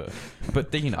 Yeah.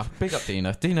 But Dina, big up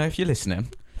Dina. Dina, if you're listening.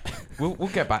 We'll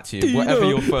get back to you. Dina. Whatever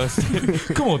your first...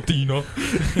 Come on, Dina.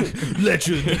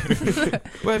 Legend.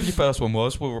 Whatever your first one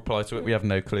was, we'll reply to it. We have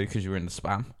no clue because you were in the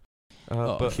spam.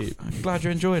 But cute. I'm glad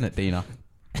you're enjoying it, Dina.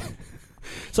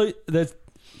 So there's...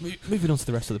 Moving on to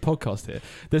the rest of the podcast here.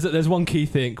 There's one key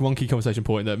conversation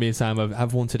point that me and Sam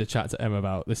have wanted to chat to Emma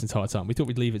about this entire time. We thought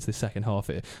we'd leave it to the second half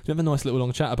here. We have a nice little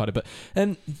long chat about it. But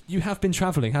you have been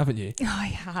travelling, haven't you? I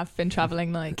have been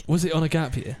travelling. Was it on a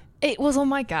gap year? It was on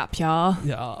my gap year.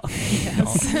 Yeah.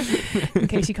 Yes. In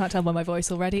case you can't tell by my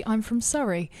voice already, I'm from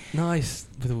Surrey. Nice.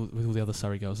 With all the other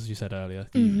Surrey girls, as you said earlier.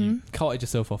 Mm-hmm. You carted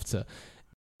yourself off to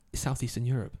Southeastern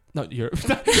Europe. No, Europe.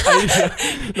 No.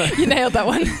 You nailed that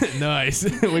one. Nice.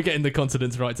 We're getting the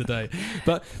continents right today.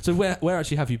 But so where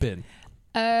actually have you been?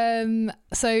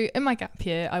 So in my gap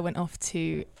year, I went off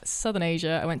to Southern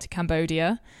Asia. I went to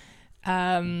Cambodia.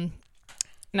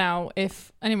 Now,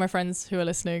 if any of my friends who are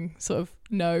listening sort of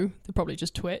know, they probably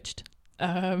just twitched.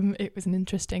 It was an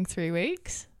interesting 3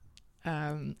 weeks.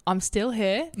 I'm still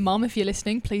here. Mum, if you're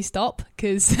listening, please stop,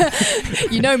 because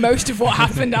you know most of what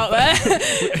happened out there.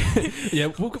 Yeah,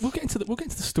 we'll get into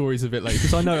the stories a bit later,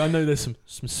 because I know there's some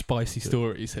spicy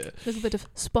stories here. A little bit of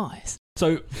spice.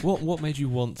 So what made you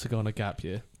want to go on a gap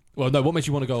year? Well, no, what made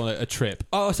you want to go on a trip?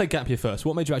 Oh, I'll say gap year first.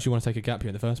 What made you actually want to take a gap year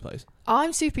in the first place?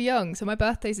 I'm super young, so my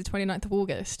birthday's the 29th of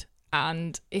August.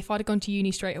 And if I'd have gone to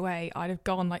uni straight away, I'd have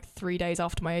gone 3 days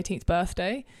after my 18th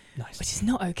birthday. Nice. Which is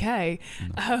not okay.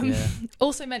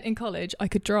 Also meant in college I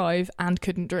could drive and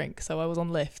couldn't drink, so I was on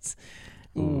lifts.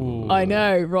 Ooh. I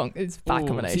know, wrong. It's bad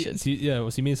combination. See,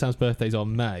 me and Sam's birthday's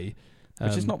on May.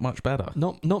 Which is not much better.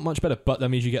 Not much better, but that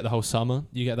means you get the whole summer.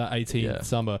 You get that 18th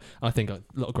summer. I think a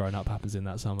lot of growing up happens in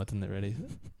that summer, doesn't it, really?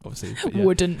 Obviously. Yeah.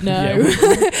 Wouldn't know.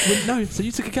 No, so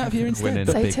you took a gap year instead. When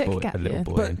a little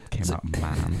boy came out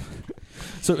man.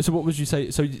 So what would you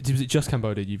say? So was it just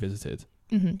Cambodia you visited?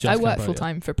 Mm-hmm. I worked full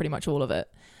time for pretty much all of it.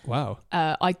 Wow.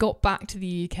 I got back to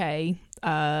the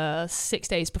UK 6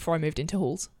 days before I moved into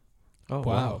halls. Oh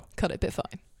wow. Cut it a bit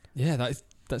fine. Yeah,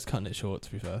 that's cutting it short,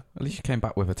 to be fair. At least you came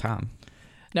back with a tan.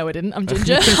 No, I didn't. I'm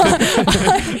ginger.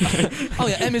 Oh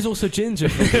yeah, Emma's also ginger.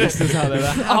 For the listeners out there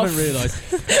that haven't realised,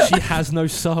 she has no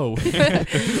soul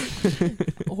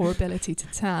or ability to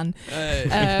tan.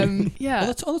 Yeah.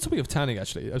 On the topic of tanning,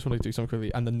 actually, I just want to do something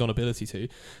quickly, and the non-ability to.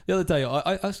 The other day,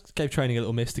 I gave training a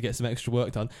little miss to get some extra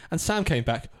work done, and Sam came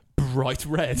back bright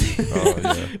red. Oh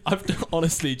yeah. I've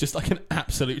honestly just like an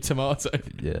absolute tomato.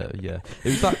 Yeah. It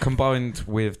was that combined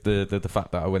with the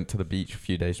fact that I went to the beach a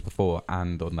few days before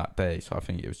and on that day, so I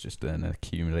think it was just an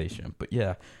accumulation. But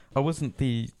yeah, I wasn't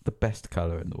the best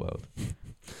colour in the world.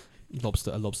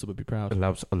 A lobster would be proud.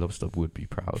 A lobster would be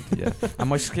proud, yeah. And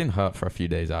my skin hurt for a few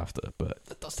days after, but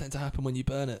that does tend to happen when you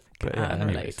burn it. But yeah,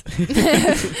 anyways.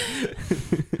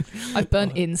 I've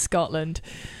burnt in Scotland.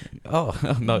 Oh,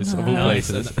 nice. Of all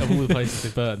places. Of all the places to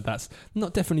burn, that's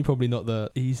probably not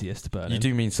the easiest to burn. You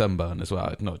do mean sunburn as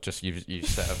well, not just you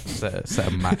set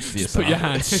a match to yourself. Put your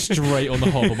hand straight on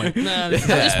the hob and went, nah. I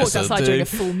just walked outside during a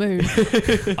full moon.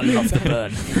 I love the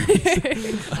burn.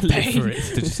 I live for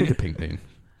it. Did you see the pink moon?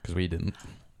 Because we didn't.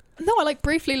 No, I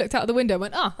briefly looked out of the window and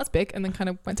went, that's big, and then kind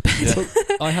of went to bed.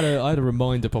 Yeah. I had a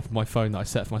reminder pop on my phone that I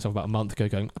set for myself about a month ago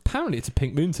going, apparently it's a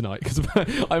pink moon tonight, because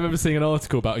I remember seeing an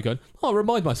article about it going, I'll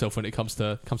remind myself when it comes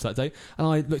to that day, and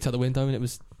I looked out the window and it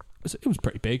was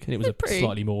pretty big, and it was a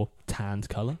slightly more tanned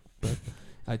colour, but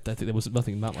I don't think there was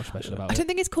nothing that much special about it. I don't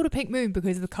think it's called a pink moon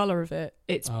because of the colour of it.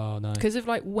 It's because of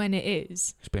when it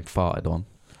is. It's been farted on.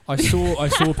 I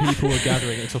saw people were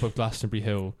gathering at the top of Glastonbury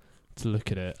Hill to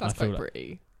look at it. That's quite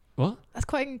pretty. What? That's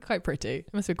quite pretty.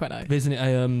 It must be quite nice. Isn't it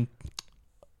a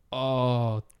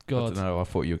oh God. I don't know. I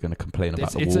thought you were going to complain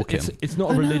about the it's walking. It's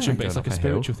not a religion, but it's Going like a up a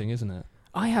hill. spiritual thing, isn't it?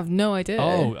 I have no idea.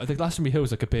 Oh, the Glastonbury Hill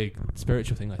is like a big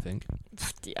spiritual thing, I think.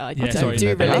 Yeah, I Yeah, don't sorry,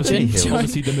 do no, religion.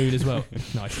 obviously the moon as well.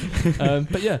 Nice.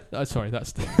 But yeah, sorry,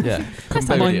 that's Yeah.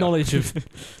 my knowledge of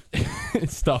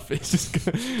stuff. It's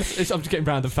just I'm just getting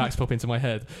random facts pop into my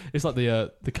head. It's like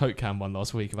the Coke can one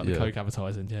last week about the Coke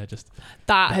advertising. Yeah, just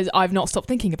I've not stopped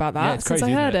thinking about that it's since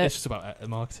crazy, I heard it. It's just about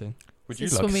marketing. Would you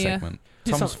It's like a for me, segment?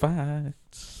 Tom's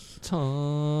facts.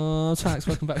 Tom's facts.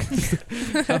 Welcome back.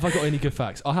 Have I got any good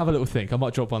facts? I'll have a little think. I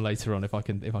might drop one later on if I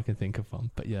can think of one.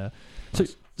 But yeah.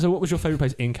 So what was your favourite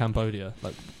place in Cambodia?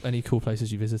 Like any cool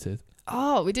places you visited?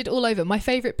 Oh, we did all over. My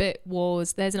favourite bit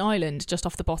was there's an island just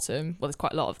off the bottom. Well, there's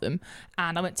quite a lot of them.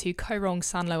 And I went to Korong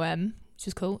San Loem, which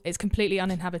is cool. It's completely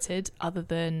uninhabited other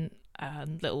than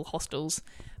little hostels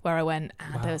where I went.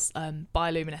 And there's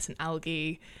bioluminescent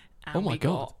algae. And oh my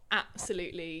God. Got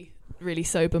absolutely really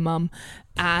sober mum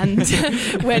and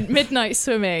went midnight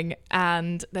swimming,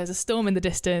 and there's a storm in the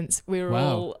distance. We were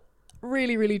all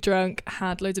really, really drunk,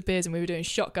 had loads of beers, and we were doing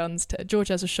shotguns. George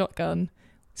has a shotgun.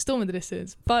 Storm in the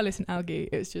distance, bioluminescent algae.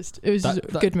 It was just a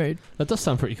good mood. That does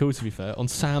sound pretty cool, to be fair. On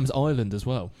Sam's Island as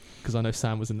well, because I know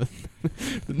Sam was in the.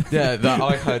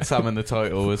 I heard Sam in the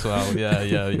title as well. Yeah.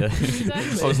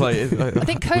 Exactly. I was like, I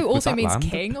think Ko also means land?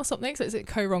 king or something. So it's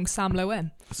Korong Sam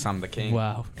Loem. Sam the King.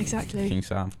 Wow. Exactly. King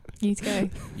Sam. You need to go.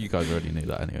 You guys already knew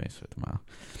that anyway, so it doesn't matter.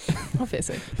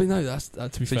 Obviously. But no, that's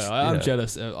to be So fair. I'm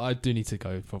jealous. I do need to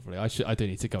go. Probably. I do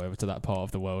need to go over to that part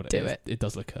of the world. Do it. It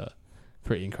does look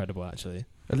pretty incredible, actually.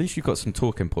 At least you've got some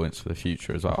talking points for the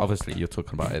future as well. Obviously, you're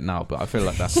talking about it now, but I feel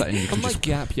like that's something you can just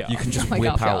gap year. you can just Oh my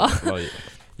whip gap out. Like,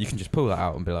 you can just pull that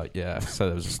out and be like, yeah. So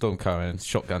there was a storm coming,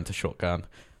 shotgun to shotgun,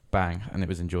 bang, and it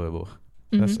was enjoyable.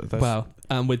 Mm-hmm. That's, Wow.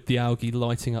 And with the algae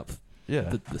lighting up yeah.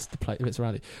 the plate bits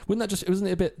around it. Wasn't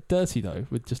it a bit dirty though,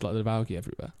 with just like the algae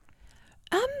everywhere?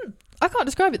 I can't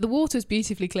describe it. The water's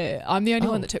beautifully clear. I'm the only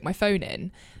one that took my phone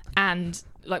in, and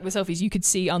like with selfies, you could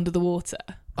see under the water.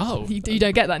 Oh, you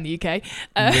don't get that in the UK.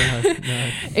 No.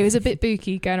 It was a bit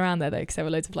booky going around there though, because there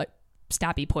were loads of like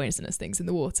stabby poisonous things in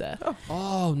the water.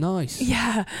 Oh, nice.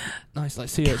 Yeah, Nice, like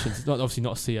sea urchins. Obviously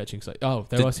not a sea urchin.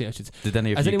 There are sea urchins. Did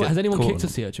any of Has you anyone get kicked caught?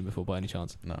 a sea urchin before by any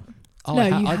chance? No. Oh, No,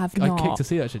 I you have I not. kicked a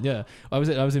sea urchin. Yeah, I was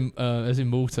in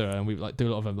Malta, and we like do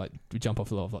a lot of them. Like we jump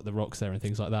off a lot of like the rocks there and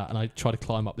things like that. And I tried to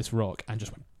climb up this rock and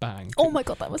just went bang. Oh my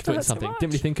God, that must have hurt so something. much.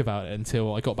 Didn't really think about it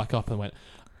until I got back up and went,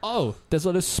 oh, there's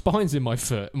like spines in my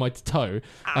foot, my toe.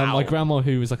 And my grandma,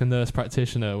 who was like a nurse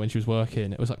practitioner when she was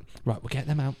working, it was like, right, we'll get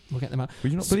them out. Were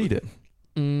you not bleeding?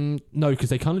 No, because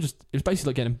they kind of it was basically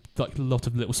like getting like a lot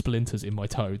of little splinters in my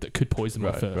toe that could poison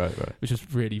my foot, Right. which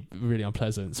was really, really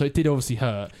unpleasant. So it did obviously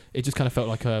hurt. It just kind of felt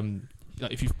like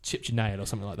if you chipped your nail or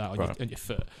something like that on your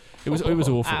foot. It was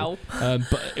awful.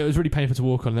 But it was really painful to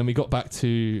walk on. And then we got back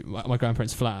to my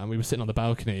grandparents' flat, and we were sitting on the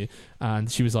balcony, and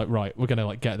she was like, right, we're gonna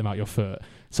like get them out your foot.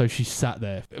 So she sat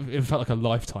there. It felt like a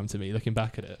lifetime to me looking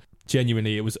back at it.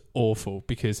 Genuinely, it was awful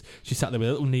because she sat there with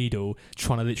a little needle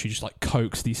trying to literally just like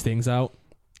coax these things out.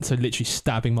 So literally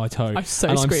stabbing my toe. I'm so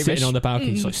and I'm squeamish. sitting on the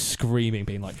balcony just like screaming,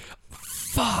 being like,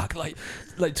 fuck, like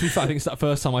to be fair, I think it's that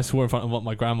first time I swore in front of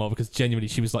my grandma, because genuinely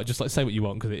she was like, just like say what you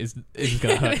want, because it is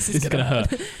gonna hurt. This is gonna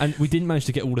hurt. And we didn't manage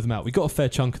to get all of them out. We got a fair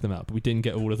chunk of them out, but we didn't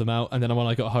get all of them out. And then when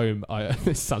I got home,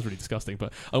 this sounds really disgusting,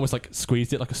 but I almost like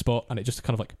squeezed it like a spot, and it just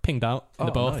kind of like pinged out in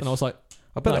the bath. Nice. And I was like,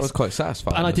 I bet nice. that was quite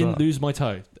satisfying. And I as didn't well. lose my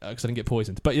toe because I didn't get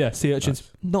poisoned. But yeah, sea urchins,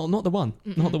 not the one,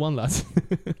 not the one, lads.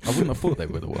 I wouldn't have thought they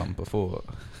were the one before.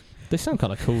 They sound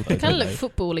kind of cool though. They kind of don't look they?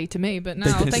 football-y to me, but now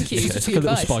thank you It's for like your a little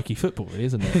advice. spiky football, really,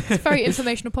 isn't it? It's a very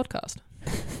informational podcast.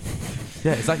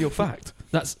 Yeah, is that your fact?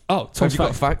 That's Have Tom's you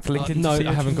got a fact linked into no, sea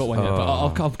I haven't got one yet, but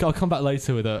urchins? I'll come back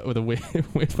later with a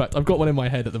weird fact. I've got one in my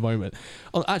head at the moment.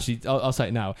 Actually, I'll say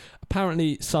it now.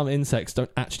 Apparently, some insects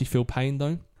don't actually feel pain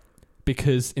though,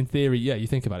 because in theory, yeah, you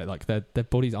think about it, like their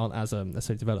bodies aren't as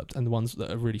necessarily developed, and the ones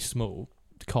that are really small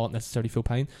can't necessarily feel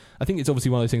pain. I think it's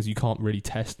obviously one of those things you can't really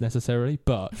test necessarily,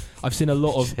 but I've seen a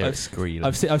lot of I've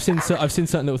seen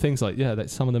certain little things like that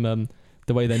some of them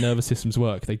the way their nervous systems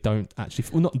work, they don't actually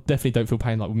definitely don't feel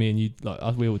pain like me and you,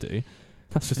 like we all do.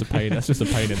 That's just a pain. That's just a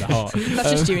pain in the heart.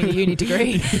 That's just doing a uni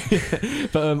degree.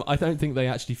 But I don't think they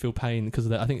actually feel pain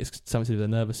because I think it's something to do with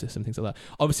their nervous system, things like that.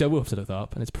 Obviously, I will have to look that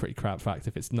up, and it's a pretty crap fact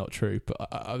if it's not true.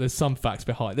 But there's some facts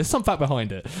behind. There's some fact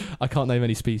behind it. I can't name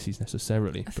any species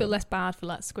necessarily. I feel less bad for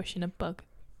like squishing a bug.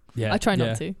 Yeah, I try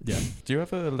not to. Yeah. Do you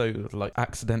ever like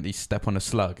accidentally step on a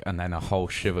slug and then a whole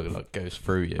shiver like goes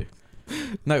through you?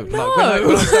 No, like, when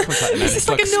I step on something, Is this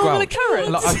like a normal occurrence?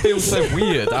 Like, I feel so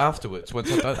weird afterwards.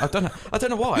 Once I don't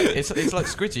know why. It's like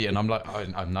squidgy, and I'm like,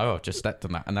 I know I've just stepped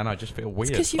on that, and then I just feel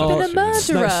weird. Because you've been a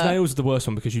murderer. Snails are the worst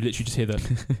one because you literally just hear the,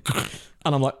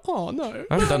 and I'm like, oh no.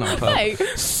 I haven't done that. Mate.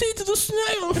 See to the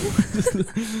snail.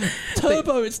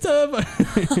 Turbo, it's Turbo.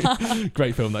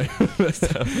 Great film though.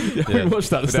 We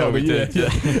watched that at the start of the year.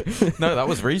 Yeah. No, that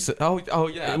was recent. Oh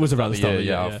yeah, it was around the start of the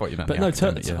year. Yeah, I thought you meant. But no,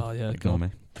 ignore me.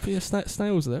 But yeah,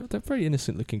 snails, they're very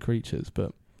innocent looking creatures,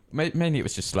 but mainly it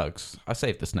was just slugs. I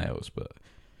saved the snails, but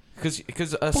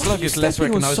because a slug is less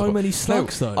recognisable. recognisable. So many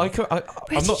slugs though.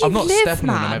 I'm not stepping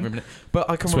on them every minute, but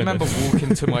I can remember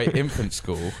walking to my infant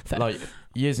school like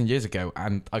years and years ago,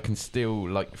 and I can still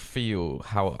like feel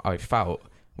how I felt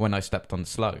when I stepped on the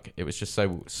slug. It was just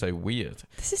so weird.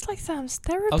 This is like Sam's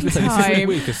therapy I was going to say, this is really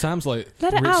weird because Sam's like,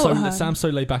 Sam's so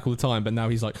laid back all the time, but now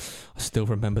he's like, I still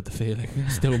remember the feeling. I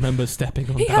still remember stepping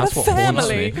on that. That's what haunts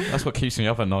me. That's what keeps me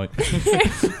up at night.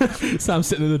 Sam's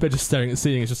sitting in the bed just staring at the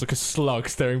ceiling. It's just like a slug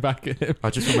staring back at him. I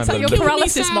just remember it's like your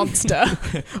paralysis monster.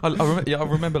 I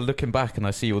remember looking back and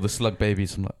I see all the slug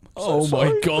babies. I'm like, oh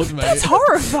my god, mate. That's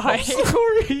horrifying.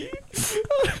 Sorry.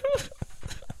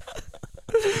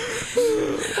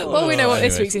 Well, we know what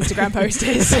this week's Instagram post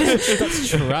is. That's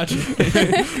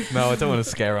tragic. No, I don't want to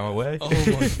scare him away. Oh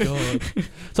my god.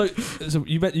 So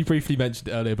you briefly mentioned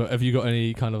it earlier, but have you got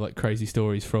any kind of like crazy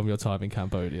stories from your time in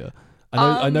Cambodia?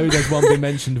 I know there's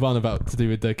one about to do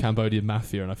with the Cambodian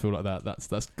mafia, and I feel like that's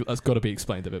got to be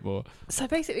explained a bit more. So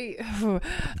basically,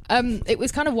 it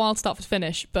was kind of wild start to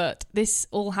finish, but this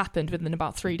all happened within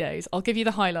about 3 days. I'll give you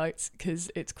the highlights because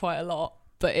it's quite a lot,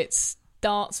 but it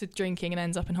starts with drinking and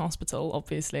ends up in hospital,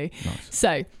 obviously. Nice.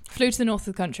 So flew to the north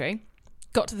of the country,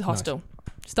 got to the hostel.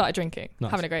 Nice. Started drinking,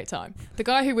 having a great time. The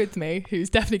guy who with me,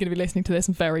 who's definitely going to be listening to this,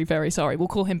 I'm very, very sorry, we'll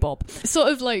call him Bob.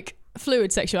 Sort of like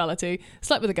fluid sexuality,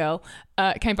 slept with a girl,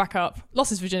 came back up, lost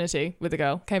his virginity with a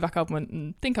girl, came back up and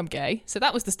went, think I'm gay. So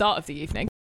that was the start of the evening.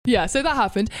 Yeah, so that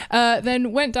happened.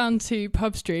 Then went down to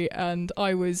Pub Street and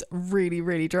I was really,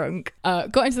 really drunk.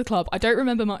 Got into the club. I don't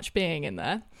remember much being in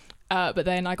there. But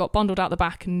then I got bundled out the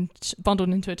back and bundled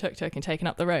into a tuk-tuk and taken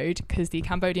up the road because the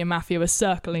Cambodian mafia was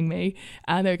circling me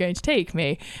and they were going to take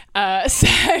me. So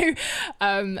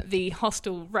the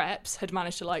hostel reps had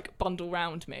managed to like bundle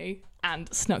round me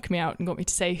and snuck me out and got me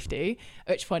to safety,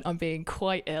 at which point I'm being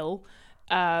quite ill.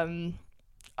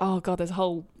 Oh God, there's a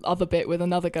whole other bit with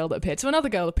another girl that appeared. So another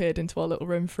girl appeared into our little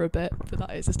room for a bit, but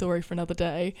that is a story for another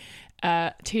day.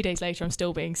 2 days later, I'm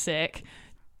still being sick.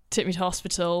 Took me to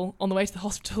hospital. On the way to the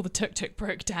hospital, the tuk-tuk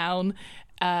broke down.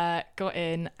 Got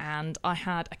in and I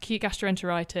had acute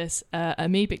gastroenteritis,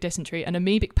 amoebic dysentery, an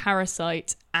amoebic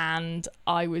parasite, and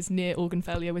I was near organ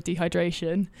failure with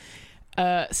dehydration.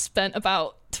 Spent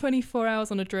about 24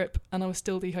 hours on a drip and I was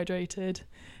still dehydrated.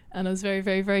 And I was very,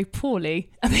 very, very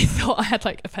poorly. And they thought I had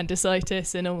like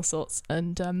appendicitis and all sorts.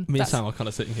 And me and Sam are kind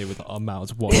of sitting here with our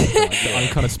mouths wide. I'm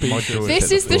kind of speechless.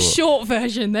 This is the short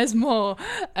version. There's more.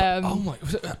 Oh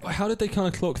my! How did they kind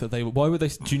of clock that they? Why were they?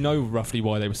 Do you know roughly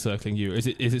why they were circling you? Is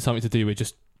it something to do with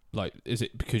just like? Is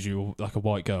it because you were like a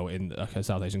white girl in like a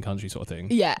South Asian country sort of thing?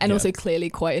 Yeah, and also clearly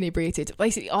quite inebriated.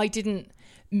 Basically, I didn't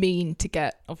mean to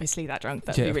get obviously that drunk.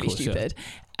 That'd be really stupid.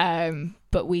 Yeah.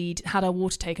 But we'd had our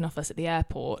water taken off us at the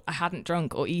airport. I hadn't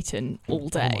drunk or eaten all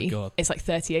day. Oh my God. It's like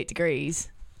 38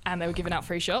 degrees and they were giving out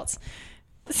free shots.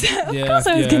 So of course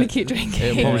I was going to keep drinking.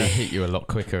 It'll probably hit you a lot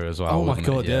quicker as well. Oh my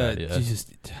God, yeah.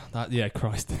 Jesus.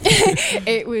 Christ.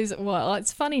 It was, well,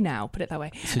 it's funny now, put it that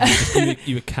way. So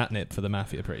you were catnip for the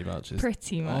mafia pretty much.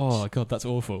 Pretty much. Oh God, that's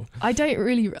awful. I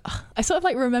sort of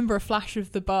like remember a flash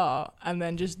of the bar and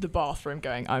then just the bathroom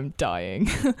going, I'm dying.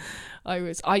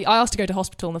 I asked to go to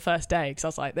hospital on the first day because I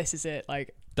was like, this is it.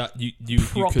 Like that you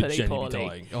could genuinely be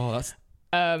dying. Oh, that's...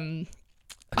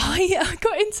 I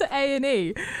got into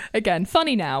A&E again.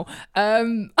 Funny now.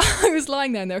 I was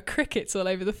lying there and there were crickets all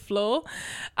over the floor,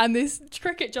 and this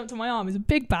cricket jumped on my arm. It was a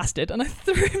big bastard, and I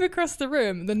threw him across the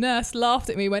room. The nurse laughed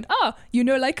at me, went, you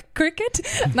know, like cricket?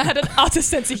 And I had an utter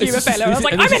sense of humour failure. I was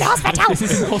like, I'm in hospital. This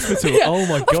is in hospital. Yeah. Oh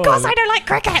my God. Of course I don't like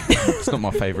cricket. It's not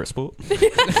my favourite sport.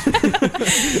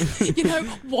 You know,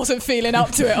 wasn't feeling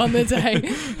up to it on the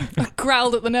day. I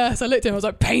growled at the nurse. I looked at him. I was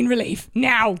like, pain relief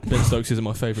now. Ben Stokes isn't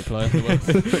my favourite player in the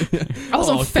world. I was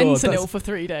on fentanyl for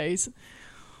 3 days.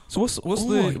 So what's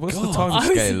the time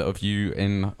scale of you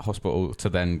in hospital to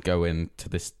then go into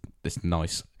this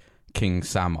nice King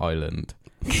Sam Island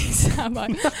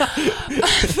Soundbite.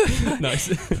 Nice.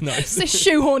 So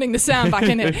shoehorning the sound back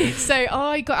in it. So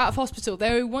I got out of hospital.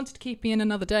 They wanted to keep me in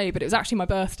another day, but it was actually my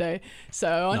birthday.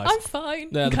 So Nice. I'm fine.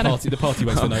 Yeah, the party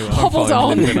went for nowhere. Hobbled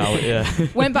on. Yeah.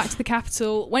 Went back to the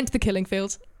capital, went to the killing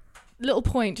fields. Little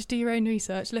point, just do your own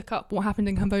research. Look up what happened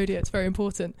in Cambodia. It's very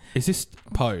important. Is this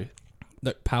Po?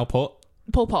 No, Pol Pot?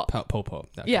 Pol Pot. Pol Pot.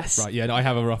 Okay. Yes. Right, yeah, no, I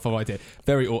have a rough idea.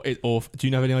 Very awful. Do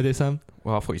you have any idea, Sam?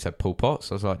 Well, I thought you said Pol Pot,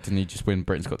 so I was like, didn't he just win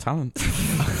Britain's Got Talent?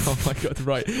 Oh my God,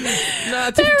 right.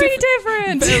 Nah, Very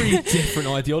different. Very different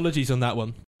ideologies on that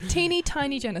one. Teeny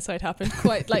tiny genocide happened.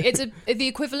 Quite like it's the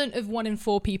equivalent of 1 in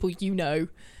 4 people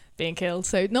being killed.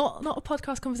 So not a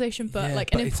podcast conversation, but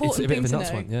like an important thing to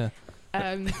know. One, yeah.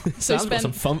 So Sam's got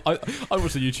some fun. I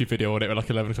watched a YouTube video on it at like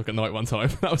 11 o'clock at night one time.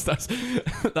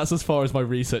 That's as far as my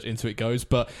research into it goes.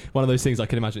 But one of those things I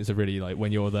can imagine it's a really like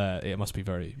when you're there, it must be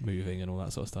very moving and all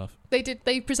that sort of stuff.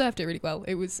 They preserved it really well.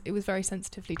 It was very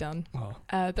sensitively done. Oh.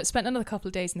 But spent another couple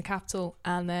of days in the capital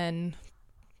and then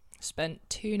spent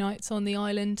 2 nights on the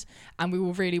island. And we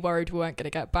were really worried we weren't going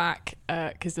to get back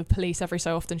because the police every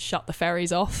so often shut the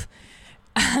ferries off.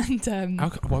 And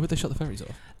why would they shut the ferries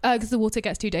off? Because the water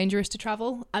gets too dangerous to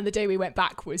travel, and the day we went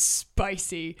back was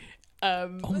spicy. Oh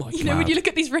my God. You know, when you look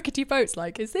at these rickety boats,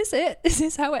 like, is this it? Is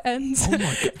this how it ends? Oh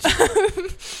my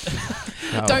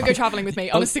God. Don't go travelling with me,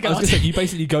 honest to God. I was going to say, you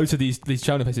basically go to these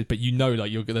traveling places, but you know,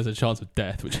 like, there's a chance of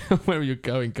death, which where you're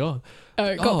going, God.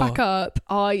 Got back up.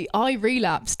 I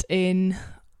relapsed in,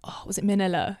 was it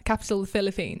Manila, capital of the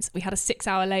Philippines? We had a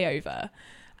 6-hour layover.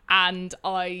 And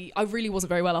I really wasn't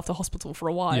very well after hospital for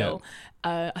a while.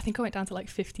 Yeah. I think I went down to like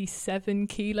 57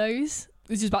 kilos.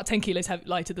 This is about 10 kilos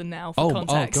lighter than now for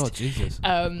context. Oh God, Jesus.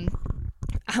 And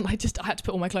I had to put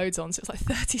all my clothes on. So it was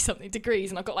like 30-something degrees.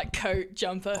 And I've got like coat,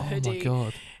 jumper, hoodie. Oh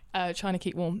my God. Trying to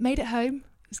keep warm. Made it home.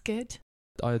 It was good.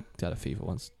 I had a fever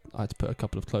once. I had to put a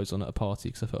couple of clothes on at a party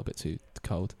because I felt a bit too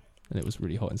cold. And it was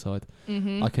really hot inside.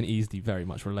 Mm-hmm. I can easily very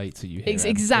much relate to you here. It's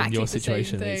exactly in your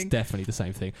situation. The same thing. It's definitely the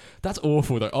same thing. That's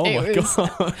awful though. Oh my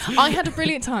God. I had a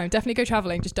brilliant time. Definitely go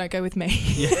travelling. Just don't go with me.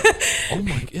 Yeah. Oh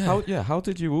my God. How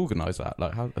did you organise that?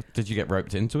 Like, how did you get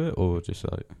roped into it, or just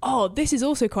like? Oh, this is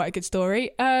also quite a good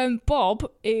story.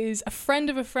 Bob is a friend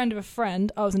of a friend of a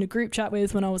friend. I was in a group chat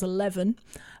with when I was 11.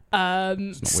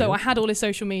 So I had all his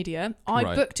social media.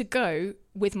 I booked to go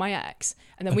with my ex,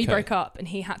 and then we broke up and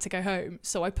he had to go home.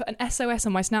 So I put an SOS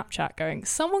on my Snapchat going,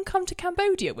 someone come to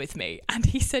Cambodia with me? And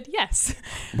he said yes.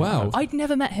 Wow. I'd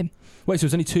never met him. Wait, so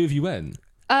there's only 2 of you went?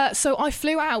 So I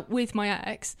flew out with my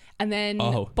ex, and then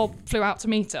Bob flew out to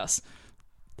meet us.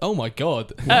 Oh my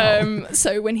God. Wow.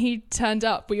 So when he turned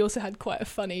up, we also had quite a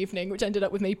fun evening, which ended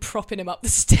up with me propping him up the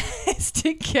stairs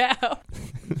to get up.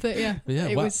 But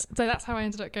it was. So that's how I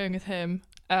ended up going with him.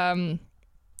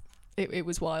 It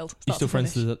was wild. You still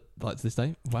friends to this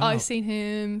day? Wow. I've seen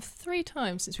him 3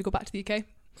 times since we got back to the UK.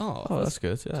 Oh, that's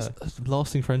good. Yeah, that's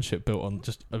lasting friendship built on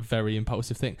just a very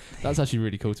impulsive thing. That's actually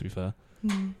really cool, to be fair.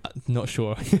 Not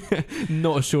sure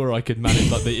I could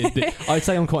manage like I'd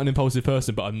say I'm quite an impulsive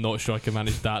person, but I'm not sure I can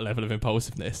manage that level of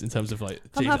impulsiveness in terms of like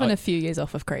I'm having a few years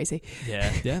off of crazy. Yeah,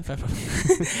 fair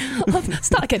play. I'll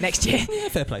start again next year. Yeah,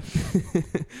 fair play.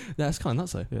 That's kind of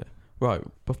nuts though. Yeah. Right,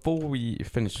 before we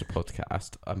finish the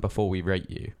podcast and before we rate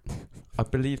you, I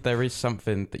believe there is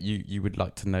something that you would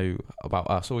like to know about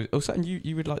us, or something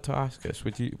you would like to ask us.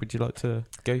 Would you like to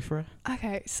go for it?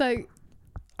 Okay, so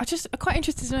I'm quite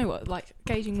interested to know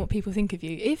gauging what people think of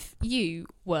you. If you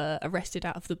were arrested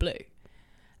out of the blue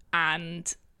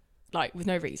and like with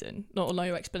no reason, no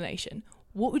explanation,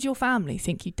 what would your family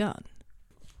think you'd done?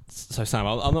 So Sam,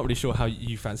 I'm not really sure how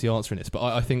you fancy answering this, but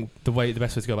I think the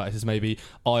best way to go about it is maybe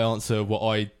I answer what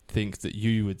I think that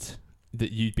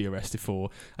you'd be arrested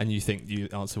for, and you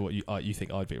answer what you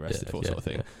think I'd be arrested for, sort of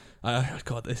thing. Yeah.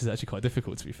 God, this is actually quite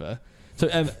difficult, to be fair. So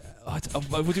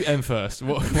we'll do M first.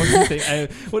 What do you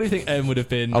think? What do you think M would have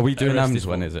been? Are we doing M's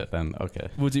when is it then? Okay.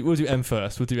 We'll do M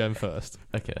first.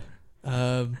 Okay.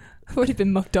 I've already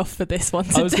been mugged off for this one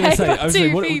today. I was going to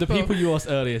say, what the people you asked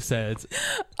earlier said.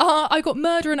 I got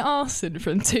murder and arson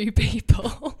from 2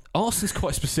 people. Arson's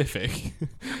quite specific.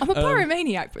 I'm a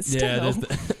pyromaniac, but still.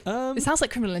 Yeah, it sounds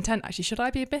like criminal intent, actually. Should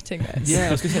I be admitting this? Yeah,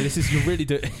 I was going to say, you're really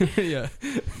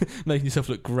making yourself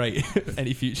look great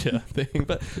any future thing.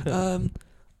 But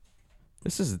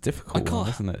this is a difficult one,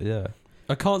 isn't it? Yeah.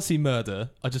 I can't see murder.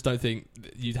 I just don't think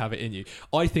you'd have it in you.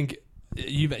 I think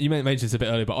you mentioned this a bit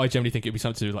earlier, but I generally think it'd be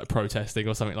something to do with like protesting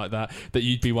or something like that. That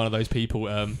you'd be one of those people.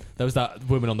 There was that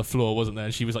woman on the floor, wasn't there?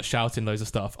 And she was like shouting loads of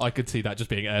stuff. I could see that just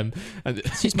being and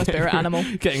she's my spirit animal.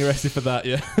 Getting arrested for that,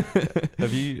 yeah.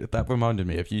 That reminded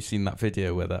me. Have you seen that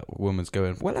video where that woman's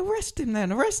going, "Well, arrest him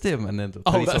then, arrest him," and then the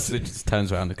police officer just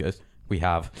turns around and goes, "We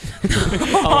have."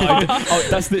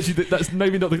 That's literally that's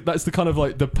maybe not that's the kind of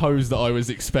like the pose that I was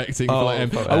expecting. I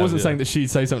wasn't saying that she'd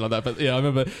say something like that, but yeah, I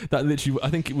remember that literally. I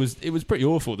think it was pretty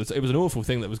awful. It was an awful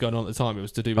thing that was going on at the time. It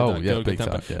was to do with that girl getting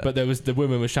dumped. Yeah. But the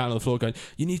woman was shouting on the floor, going,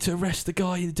 "You need to arrest the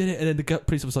guy who did it," and then the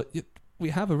police was like, "We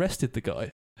have arrested the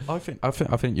guy." I think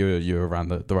you're around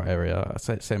the right area.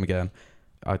 Same again.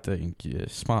 I don't think you're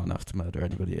smart enough to murder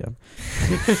anybody. Wow.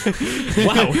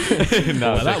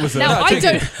 No, that was. I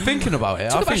don't. Thinking about it,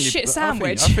 Talk about shit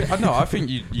sandwich. I think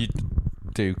you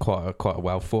do quite a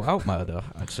well thought out murder.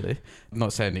 Actually, I'm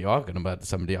not saying that you are going to murder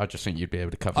somebody. I just think you'd be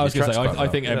able to cover. I was going to say, I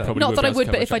think Em probably not would that I would,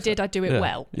 but if I did, I'd do it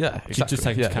well. Yeah, exactly. Just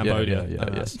take it to Cambodia.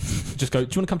 Yeah. Just go. Do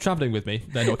you want to come travelling with me?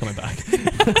 They're not coming back.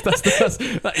 that's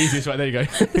that easiest right. There you go.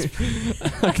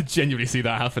 I could genuinely see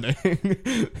that happening.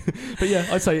 But yeah,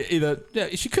 I'd say either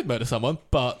she could murder someone,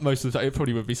 but most of the time it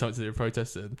probably would be something to do with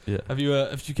protesting. Yeah. Have you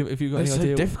got any idea? It's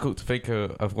so difficult to think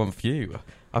of one for you.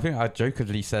 I think I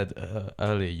jokingly said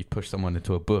earlier you'd push someone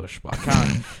into a bush, but I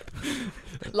can't.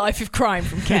 Life of crime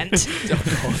from Kent. Oh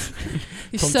God!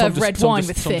 You serve red wine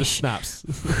with Tom fish. Just snaps.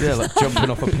 Yeah, like jumping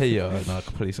off a pier and like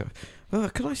a police.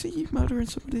 Can I see you murdering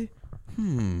somebody?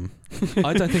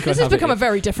 I don't think this has become a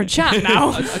very different chat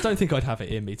now. I don't think I'd have it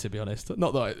in me, to be honest.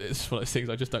 Not that it's one of those things.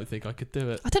 I just don't think I could do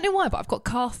it. I don't know why, but I've got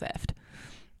car theft.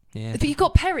 Yeah. But you've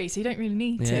got Perry, so you don't really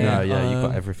need to. No, you've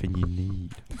got everything you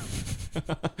need.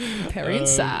 Perry and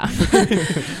Sam.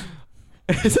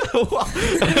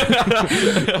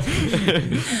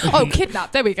 Oh,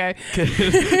 kidnap. There we go.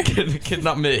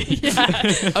 Kidnap me.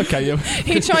 Yeah. Okay. Yeah.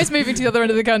 He tries moving to the other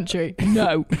end of the country.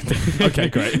 No. Okay,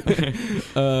 great.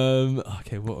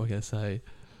 Okay, what am I going to say?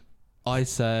 I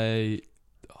say...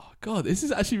 God, this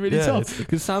is actually really tough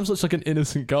because Sam looks like an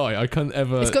innocent guy. I can't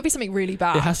ever. It's got to be something really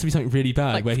bad. It has to be something really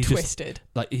bad, like where he's twisted.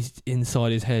 Just, like he's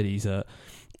inside his head. He's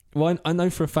well, I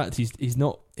know for a fact he's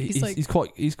not. He's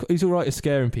all right at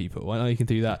scaring people. I know he can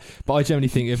do that, but I generally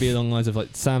think it'd be along the lines of like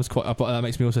Sam's quite. But that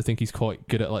makes me also think he's quite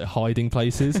good at like hiding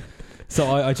places. So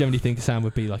I generally think Sam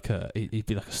would be like he'd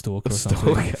be like a stalker or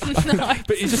something. Nice.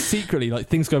 But he's just secretly like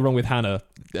things go wrong with Hannah.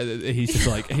 He's just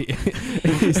like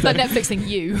he's like Netflix thing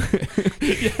you.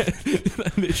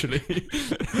 Yeah, literally.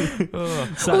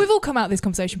 Well, we've all come out of this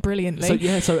conversation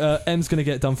brilliantly. So Em's going to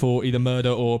get done for either murder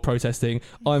or protesting.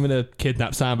 I'm going to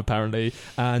kidnap Sam apparently,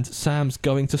 and Sam's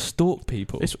going to stalk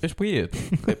people. It's weird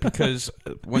because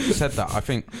when you said that, I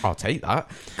think I'll take that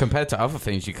compared to other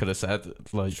things you could have said,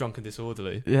 like drunk and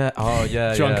disorderly. Yeah. Oh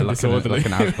yeah. Drunk and like disorderly. Like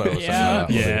an Asbo or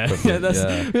something. Yeah.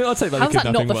 I'll take that. How's the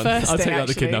that not the first I'll thing, take that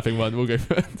the kidnapping one. We'll go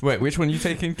for it. Wait, which one are you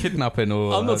taking? Kidnapping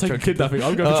or? I'm not taking kidnapping.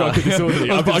 I'm going for drunk and disorderly.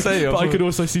 But I could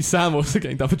also see Sam also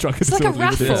getting done for drunk and disorderly.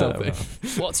 It's like a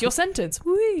raffle. What's your sentence?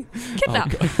 Woo!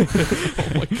 Kidnap.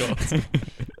 Oh my God.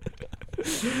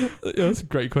 That's a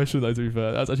great question though, to be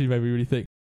fair. That's actually made me really think.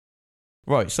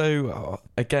 Right, so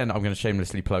again, I'm going to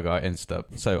shamelessly plug our Insta,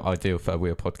 so Ideal Third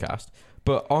Wheel podcast.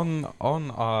 But on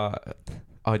our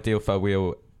Ideal Third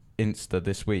Wheel Insta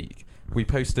this week, we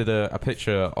posted a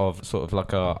picture of sort of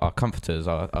like our comforters,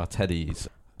 our teddies.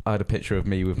 I had a picture of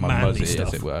me with my manly muzzy, stuff.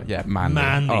 As it were. Yeah,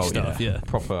 manly stuff, yeah.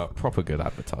 Proper good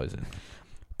advertising.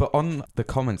 But on the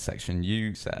comments section,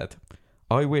 you said,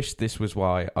 "I wish this was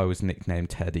why I was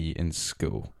nicknamed Teddy in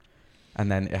school."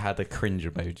 And then it had a cringe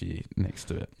emoji next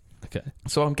to it. Okay.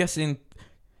 So I'm guessing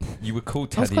you were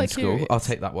called Teddy in school. Curious. I'll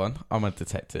take that one. I'm a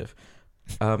detective.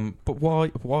 But why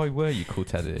were you called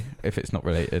Teddy if it's not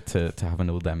related to having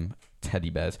all them teddy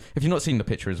bears? If you've not seen the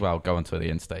picture as well, go onto the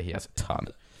Insta. He has a ton.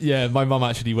 Yeah, my mum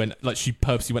actually she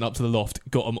purposely went up to the loft,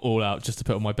 got them all out just to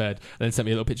put on my bed, and then sent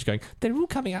me a little picture going, "They're all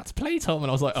coming out to play, Tom."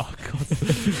 And I was like, "Oh God,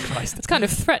 Christ!" It's kind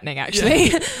of threatening, actually.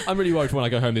 Yeah. I'm really worried when I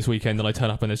go home this weekend and I turn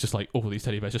up and there's just like all these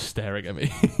teddy bears just staring at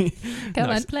me. Go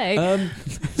and play.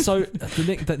 So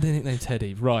the nickname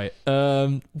Teddy, right?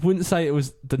 Wouldn't say it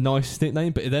was the nicest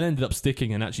nickname, but it then ended up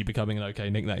sticking and actually becoming an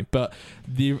okay nickname. But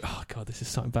oh God, this is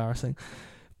so embarrassing.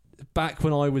 Back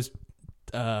when I was.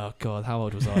 Oh God, how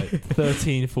old was I?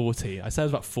 13, 14. I say I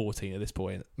was about 14 at this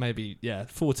point. Maybe,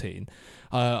 14.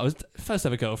 I was first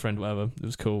ever girlfriend, whatever. It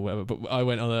was cool, whatever. But I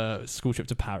went on a school trip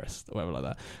to Paris, or whatever like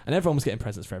that. And everyone was getting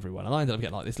presents for everyone. And I ended up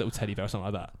getting like this little teddy bear or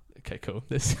something like that. Okay, cool.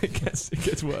 It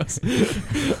gets worse.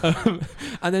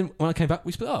 And then when I came back,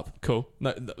 we split up. Cool. No,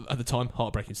 at the time,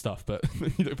 heartbreaking stuff. But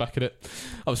you look back at it,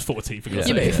 I was 14 for God's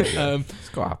sake. It's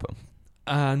got to happen.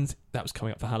 and that was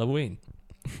coming up for Halloween.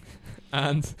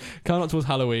 And coming up towards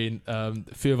Halloween, a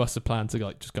few of us had planned to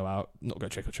like just go out, not go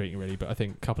trick or treating really, but I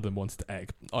think a couple of them wanted to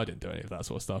egg. I didn't do any of that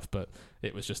sort of stuff, but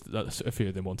it was just a few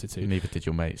of them wanted to. Neither did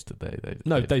your mates, did they?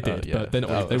 No, they did, but they're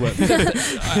not. They weren't.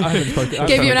 I haven't spoken.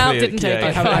 Gave you an out, didn't take it.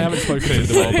 I haven't spoken to him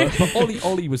in a while, but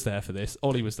Ollie was there for this.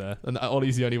 Ollie was there, and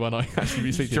Ollie's the only one I actually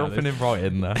be speaking to. Dropping him right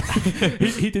in there.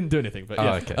 he didn't do anything, but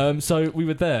yeah. Okay. So we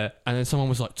were there, and then someone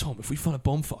was like, "Tom, if we find a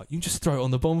bonfire, you can just throw it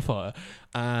on the bonfire."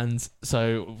 And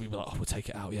so we were like, "Oh, we'll take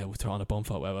it out. Yeah, we'll throw it on a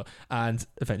bonfire, whatever." And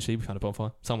eventually, we found a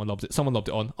bonfire. Someone lobbed it. Someone lobbed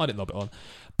it on. I didn't lob it on.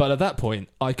 But at that point,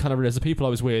 I kind of realized the people I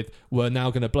was with were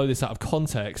now going to blow this out of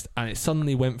context, and it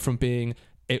suddenly went from being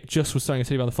it just was throwing a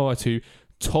teddy bear on the fire to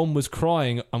Tom was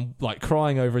crying and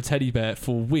crying over a teddy bear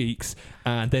for weeks,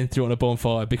 and then threw it on a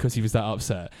bonfire because he was that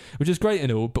upset, which is great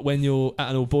and all. But when you're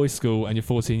at an all boys school and you're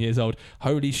 14 years old,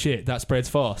 holy shit, that spreads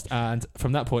fast. And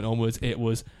from that point onwards, it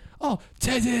was, "Oh,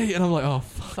 Teddy!" And I'm like, "Oh,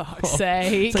 fuck's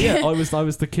sake!" So yeah, I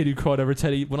was the kid who cried over a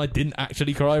teddy when I didn't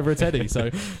actually cry over a teddy. So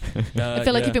I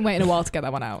feel like you've been waiting a while to get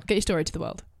that one out. Get your story to the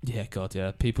world. Yeah, God,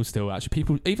 yeah. People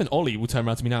even Ollie will turn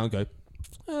around to me now and go,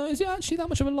 "Is it actually that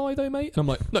much of a lie, though, mate?" And I'm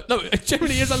like, "No, it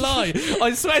generally is a lie.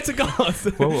 I swear to God."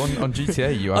 Well, on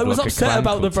GTA, you. I was like upset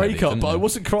about the breakup, Teddy, but I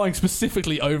wasn't crying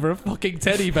specifically over a fucking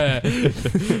teddy bear.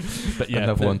 But yeah,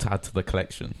 another one to add to the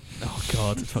collection. Oh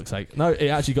God, for fuck's sake! No, it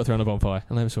actually got thrown on a bonfire.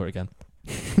 I never saw it again.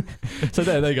 So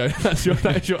there you go. That's your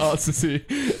answer to the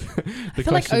I feel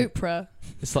question. like Oprah.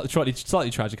 It's slightly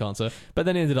tragic answer, but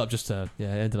then it ended up just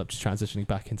transitioning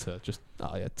back into just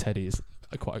Teddy is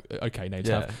a quite okay name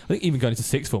to have. I think even going into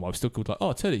sixth form, I was still called like,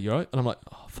 "Oh, Teddy, you right?" And I'm like,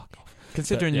 "Oh, fuck off."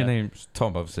 Considering your name's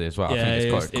Tom, obviously as well. Yeah, I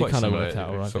think it's quite kind of similar. worked out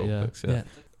alright. Yeah.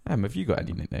 Have you got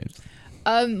any nicknames?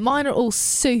 Mine are all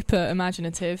super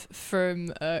imaginative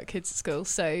from kids at school.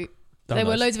 So there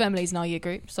were loads of Emilys in our year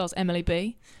group. So I was Emily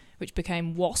B, which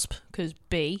became Wasp because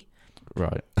B.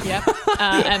 Right. Yeah.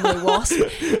 Emily Wasp.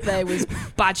 There was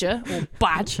Badger or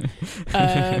Badge.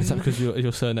 Is that because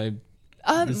your surname?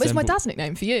 It's my dad's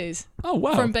nickname for years. Oh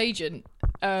wow! From Baigent,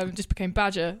 just became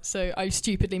Badger. So I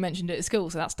stupidly mentioned it at school,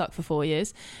 so that stuck for 4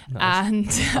 years. Nice. And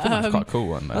that's quite a cool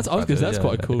one. Though, that's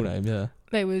quite a cool name. Yeah.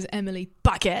 There was Emily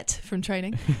Baguette from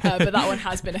training, but that one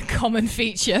has been a common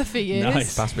feature for years.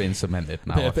 Nice. That's being cemented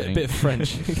now. A bit of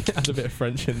French. Add a bit of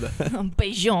French in there.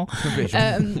 Baigent.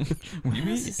 What do you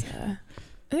mean?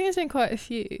 I think there's been quite a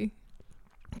few.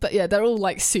 But yeah, they're all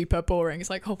like super boring. It's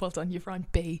like, "Oh, well done, you've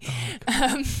rhymed B."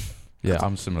 Yeah,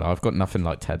 I'm similar. I've got nothing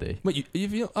like Teddy. Wait,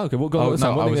 okay, well, go on.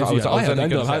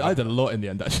 I did a lot in the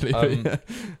end, actually.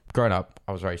 Growing up,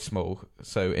 I was very small.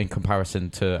 So in comparison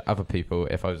to other people,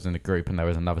 if I was in a group and there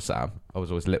was another Sam, I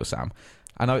was always Little Sam.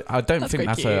 And I don't think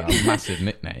that's a massive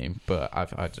nickname, but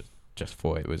I just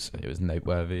thought it was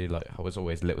noteworthy. Like, I was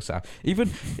always Little Sam.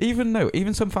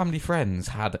 Even some family friends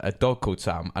had a dog called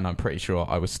Sam, and I'm pretty sure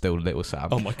I was still Little Sam.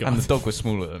 Oh my God. And the dog was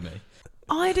smaller than me.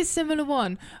 I had a similar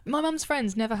one. My mum's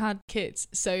friends never had kids,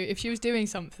 so if she was doing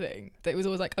something, it was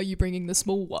always like, "Are you bringing the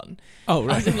small one?" Oh,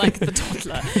 right. As in, like, the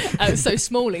toddler. So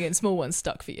Smalling and small one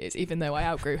stuck for years, even though I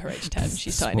outgrew her age 10.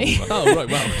 She's tiny. Oh, right,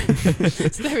 wow.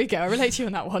 So there we go. I relate to you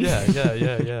on that one.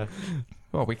 Yeah.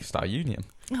 Well, we could start a union.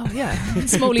 Oh, yeah.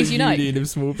 Smallies Unite. Union of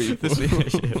small people.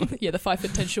 Yeah, the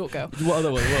 5'10" short girl. What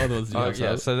other ones do you have?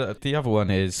 Yeah, so the other one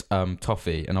is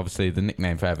Toffee, and obviously the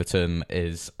nickname for Everton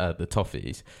is the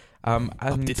Toffees. And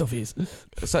the Toffees.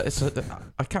 So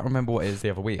I can't remember what it is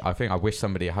the other week. I think I wished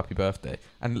somebody a happy birthday,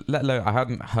 and let alone I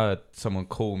hadn't heard someone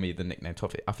call me the nickname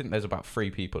Toffee. I think there's about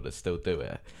 3 people that still do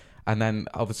it. And then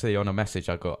obviously on a message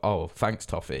I got, "Oh, thanks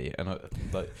Toffee," and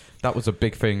that was a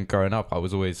big thing growing up. I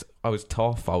was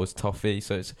Toff, I was Toffee,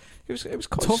 so it was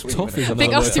quite sweet. Toffee. I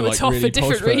think us two were Toff for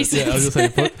different reasons. Yeah, I was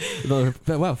just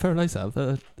saying, wow, fair enough,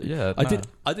 Sam. Yeah,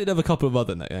 I did have a couple of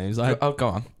other nicknames. Go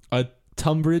on. I had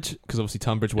Tunbridge, because obviously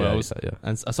Tunbridge Wells,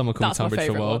 and someone called me Tunbridge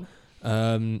for a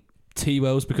while. T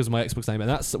Wells because of my Xbox name, and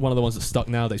that's one of the ones that stuck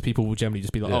nowadays. People will generally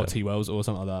just be like, "Oh, T Wells" or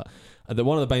something like that. And then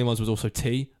one of the main ones was also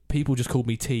T. People just called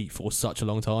me T for such a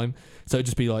long time, so it'd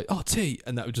just be like, "Oh, T,"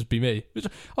 and that would just be me. Which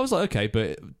I was like, okay,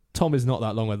 but Tom is not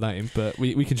that long a name, but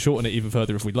we can shorten it even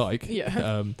further if we'd like.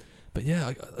 Yeah. But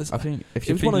yeah, I think if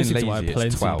you're feeling lazy,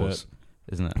 it's 12s,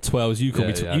 isn't it? 12s. You call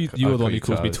me. You're the one who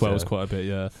calls me 12s quite a bit.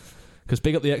 Yeah. Because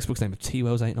big up the Xbox name of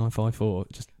T-Wells 8954,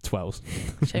 just 12s.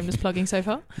 Shameless plugging so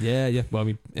far. Yeah. Well, I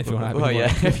mean, if you want to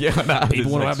have if you want that,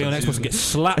 people want to have me on Xbox and get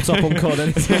slapped up on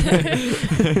COD.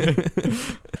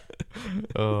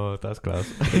 Oh, that's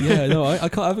class. Yeah, no, I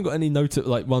haven't got any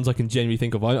ones I can genuinely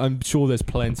think of. I'm sure there's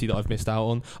plenty that I've missed out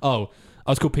on. Oh,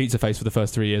 I was called Pizza Face for the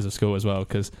first 3 years of school as well,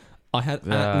 because I had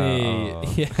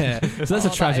acne. Yeah. So that's a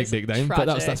tragic nickname, but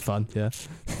that's fun. Yeah.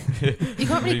 You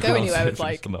can't really go anywhere with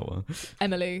like on that one.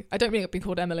 Emily. I don't think I've been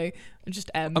called Emily. I'm just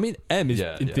M. I mean, M is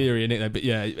in theory a nickname, but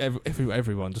yeah,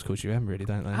 everyone just calls you M, really,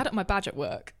 don't they? I had it on my badge at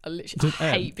work. I literally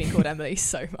hate being called Emily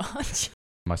so much.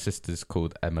 My sister's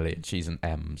called Emily, and she's an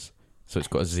Ems, so it's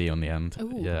got a Z on the end.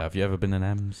 Ooh. Yeah. Have you ever been an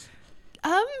Ems?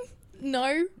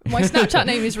 No. My Snapchat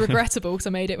name is regrettable because I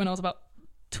made it when I was about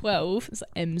 12. It's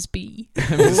like MsB.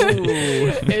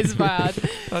 It's bad.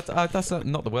 That's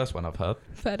not the worst one I've heard.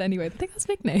 But anyway, I think that's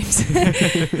nicknames.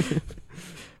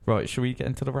 Right, should we get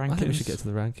into the rankings? I think we should get to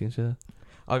the rankings, yeah.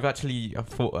 I've actually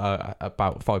thought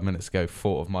about 5 minutes ago,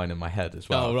 thought of mine in my head as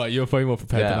well. Oh, right, you're probably more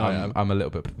prepared than I am. I'm a little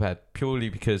bit prepared, purely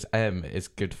because M is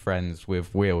good friends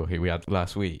with Will, who we had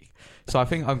last week. So I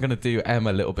think I'm going to do M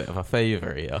a little bit of a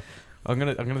favour here. I'm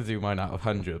gonna do mine out of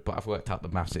 100, but I've worked out the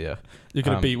maths here. You're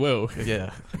gonna beat Will.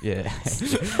 Yeah.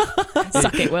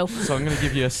 Suck it, Will. So I'm gonna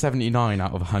give you a 79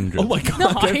 out of 100. Oh my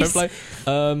god!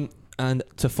 Nice. And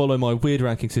to follow my weird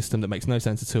ranking system that makes no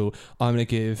sense at all, I'm gonna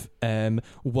give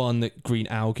one green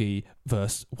algae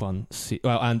versus one sea.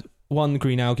 Well, and one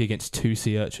green algae against 2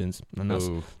 sea urchins, and that's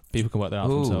people can work that out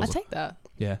themselves. I take that.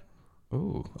 Yeah.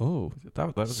 Oh,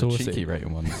 that was Saucy. a cheeky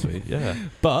rating one this week. Yeah.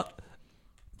 But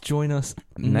join us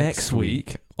next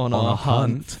week on our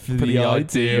hunt for the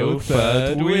ideal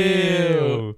third wheel.